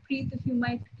 And now, Preet, if you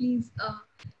might please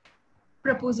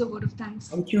propose a word of thanks.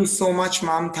 Thank you so much,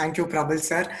 ma'am. Thank you, Prabal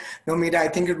sir. No, Meera, I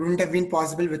think it wouldn't have been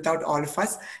possible without all of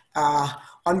us.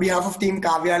 On behalf of Team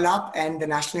Kaavyaalaap and the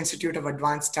National Institute of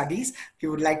Advanced Studies, we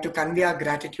would like to convey our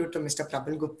gratitude to Mr.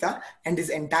 Prabal Gupta and his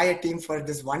entire team for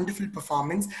this wonderful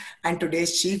performance, and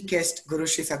today's chief guest, Guru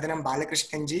Sri Sadanam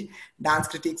Balakrishnan ji, dance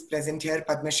critics present here,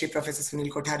 Padma Shri Professor Sunil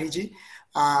Kothari ji,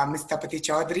 Ms. Tapati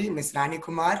Chowdhurie, Ms. Ranee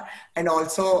Kumar, and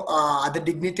also other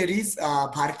dignitaries,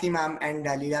 Bharati ma'am and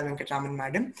Leela Venkatraman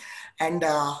madam, and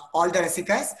all the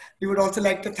Rasikas. We would also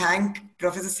like to thank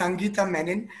Professor Sangeeta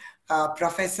Menon,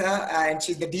 professor, and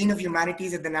she's the Dean of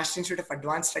Humanities at the National Institute of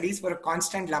Advanced Studies, for a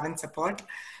constant love and support.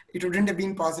 It wouldn't have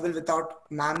been possible without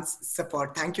ma'am's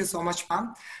support. Thank you so much,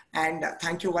 ma'am. And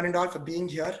thank you one and all for being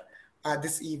here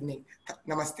this evening.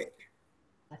 Namaste.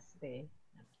 Namaste.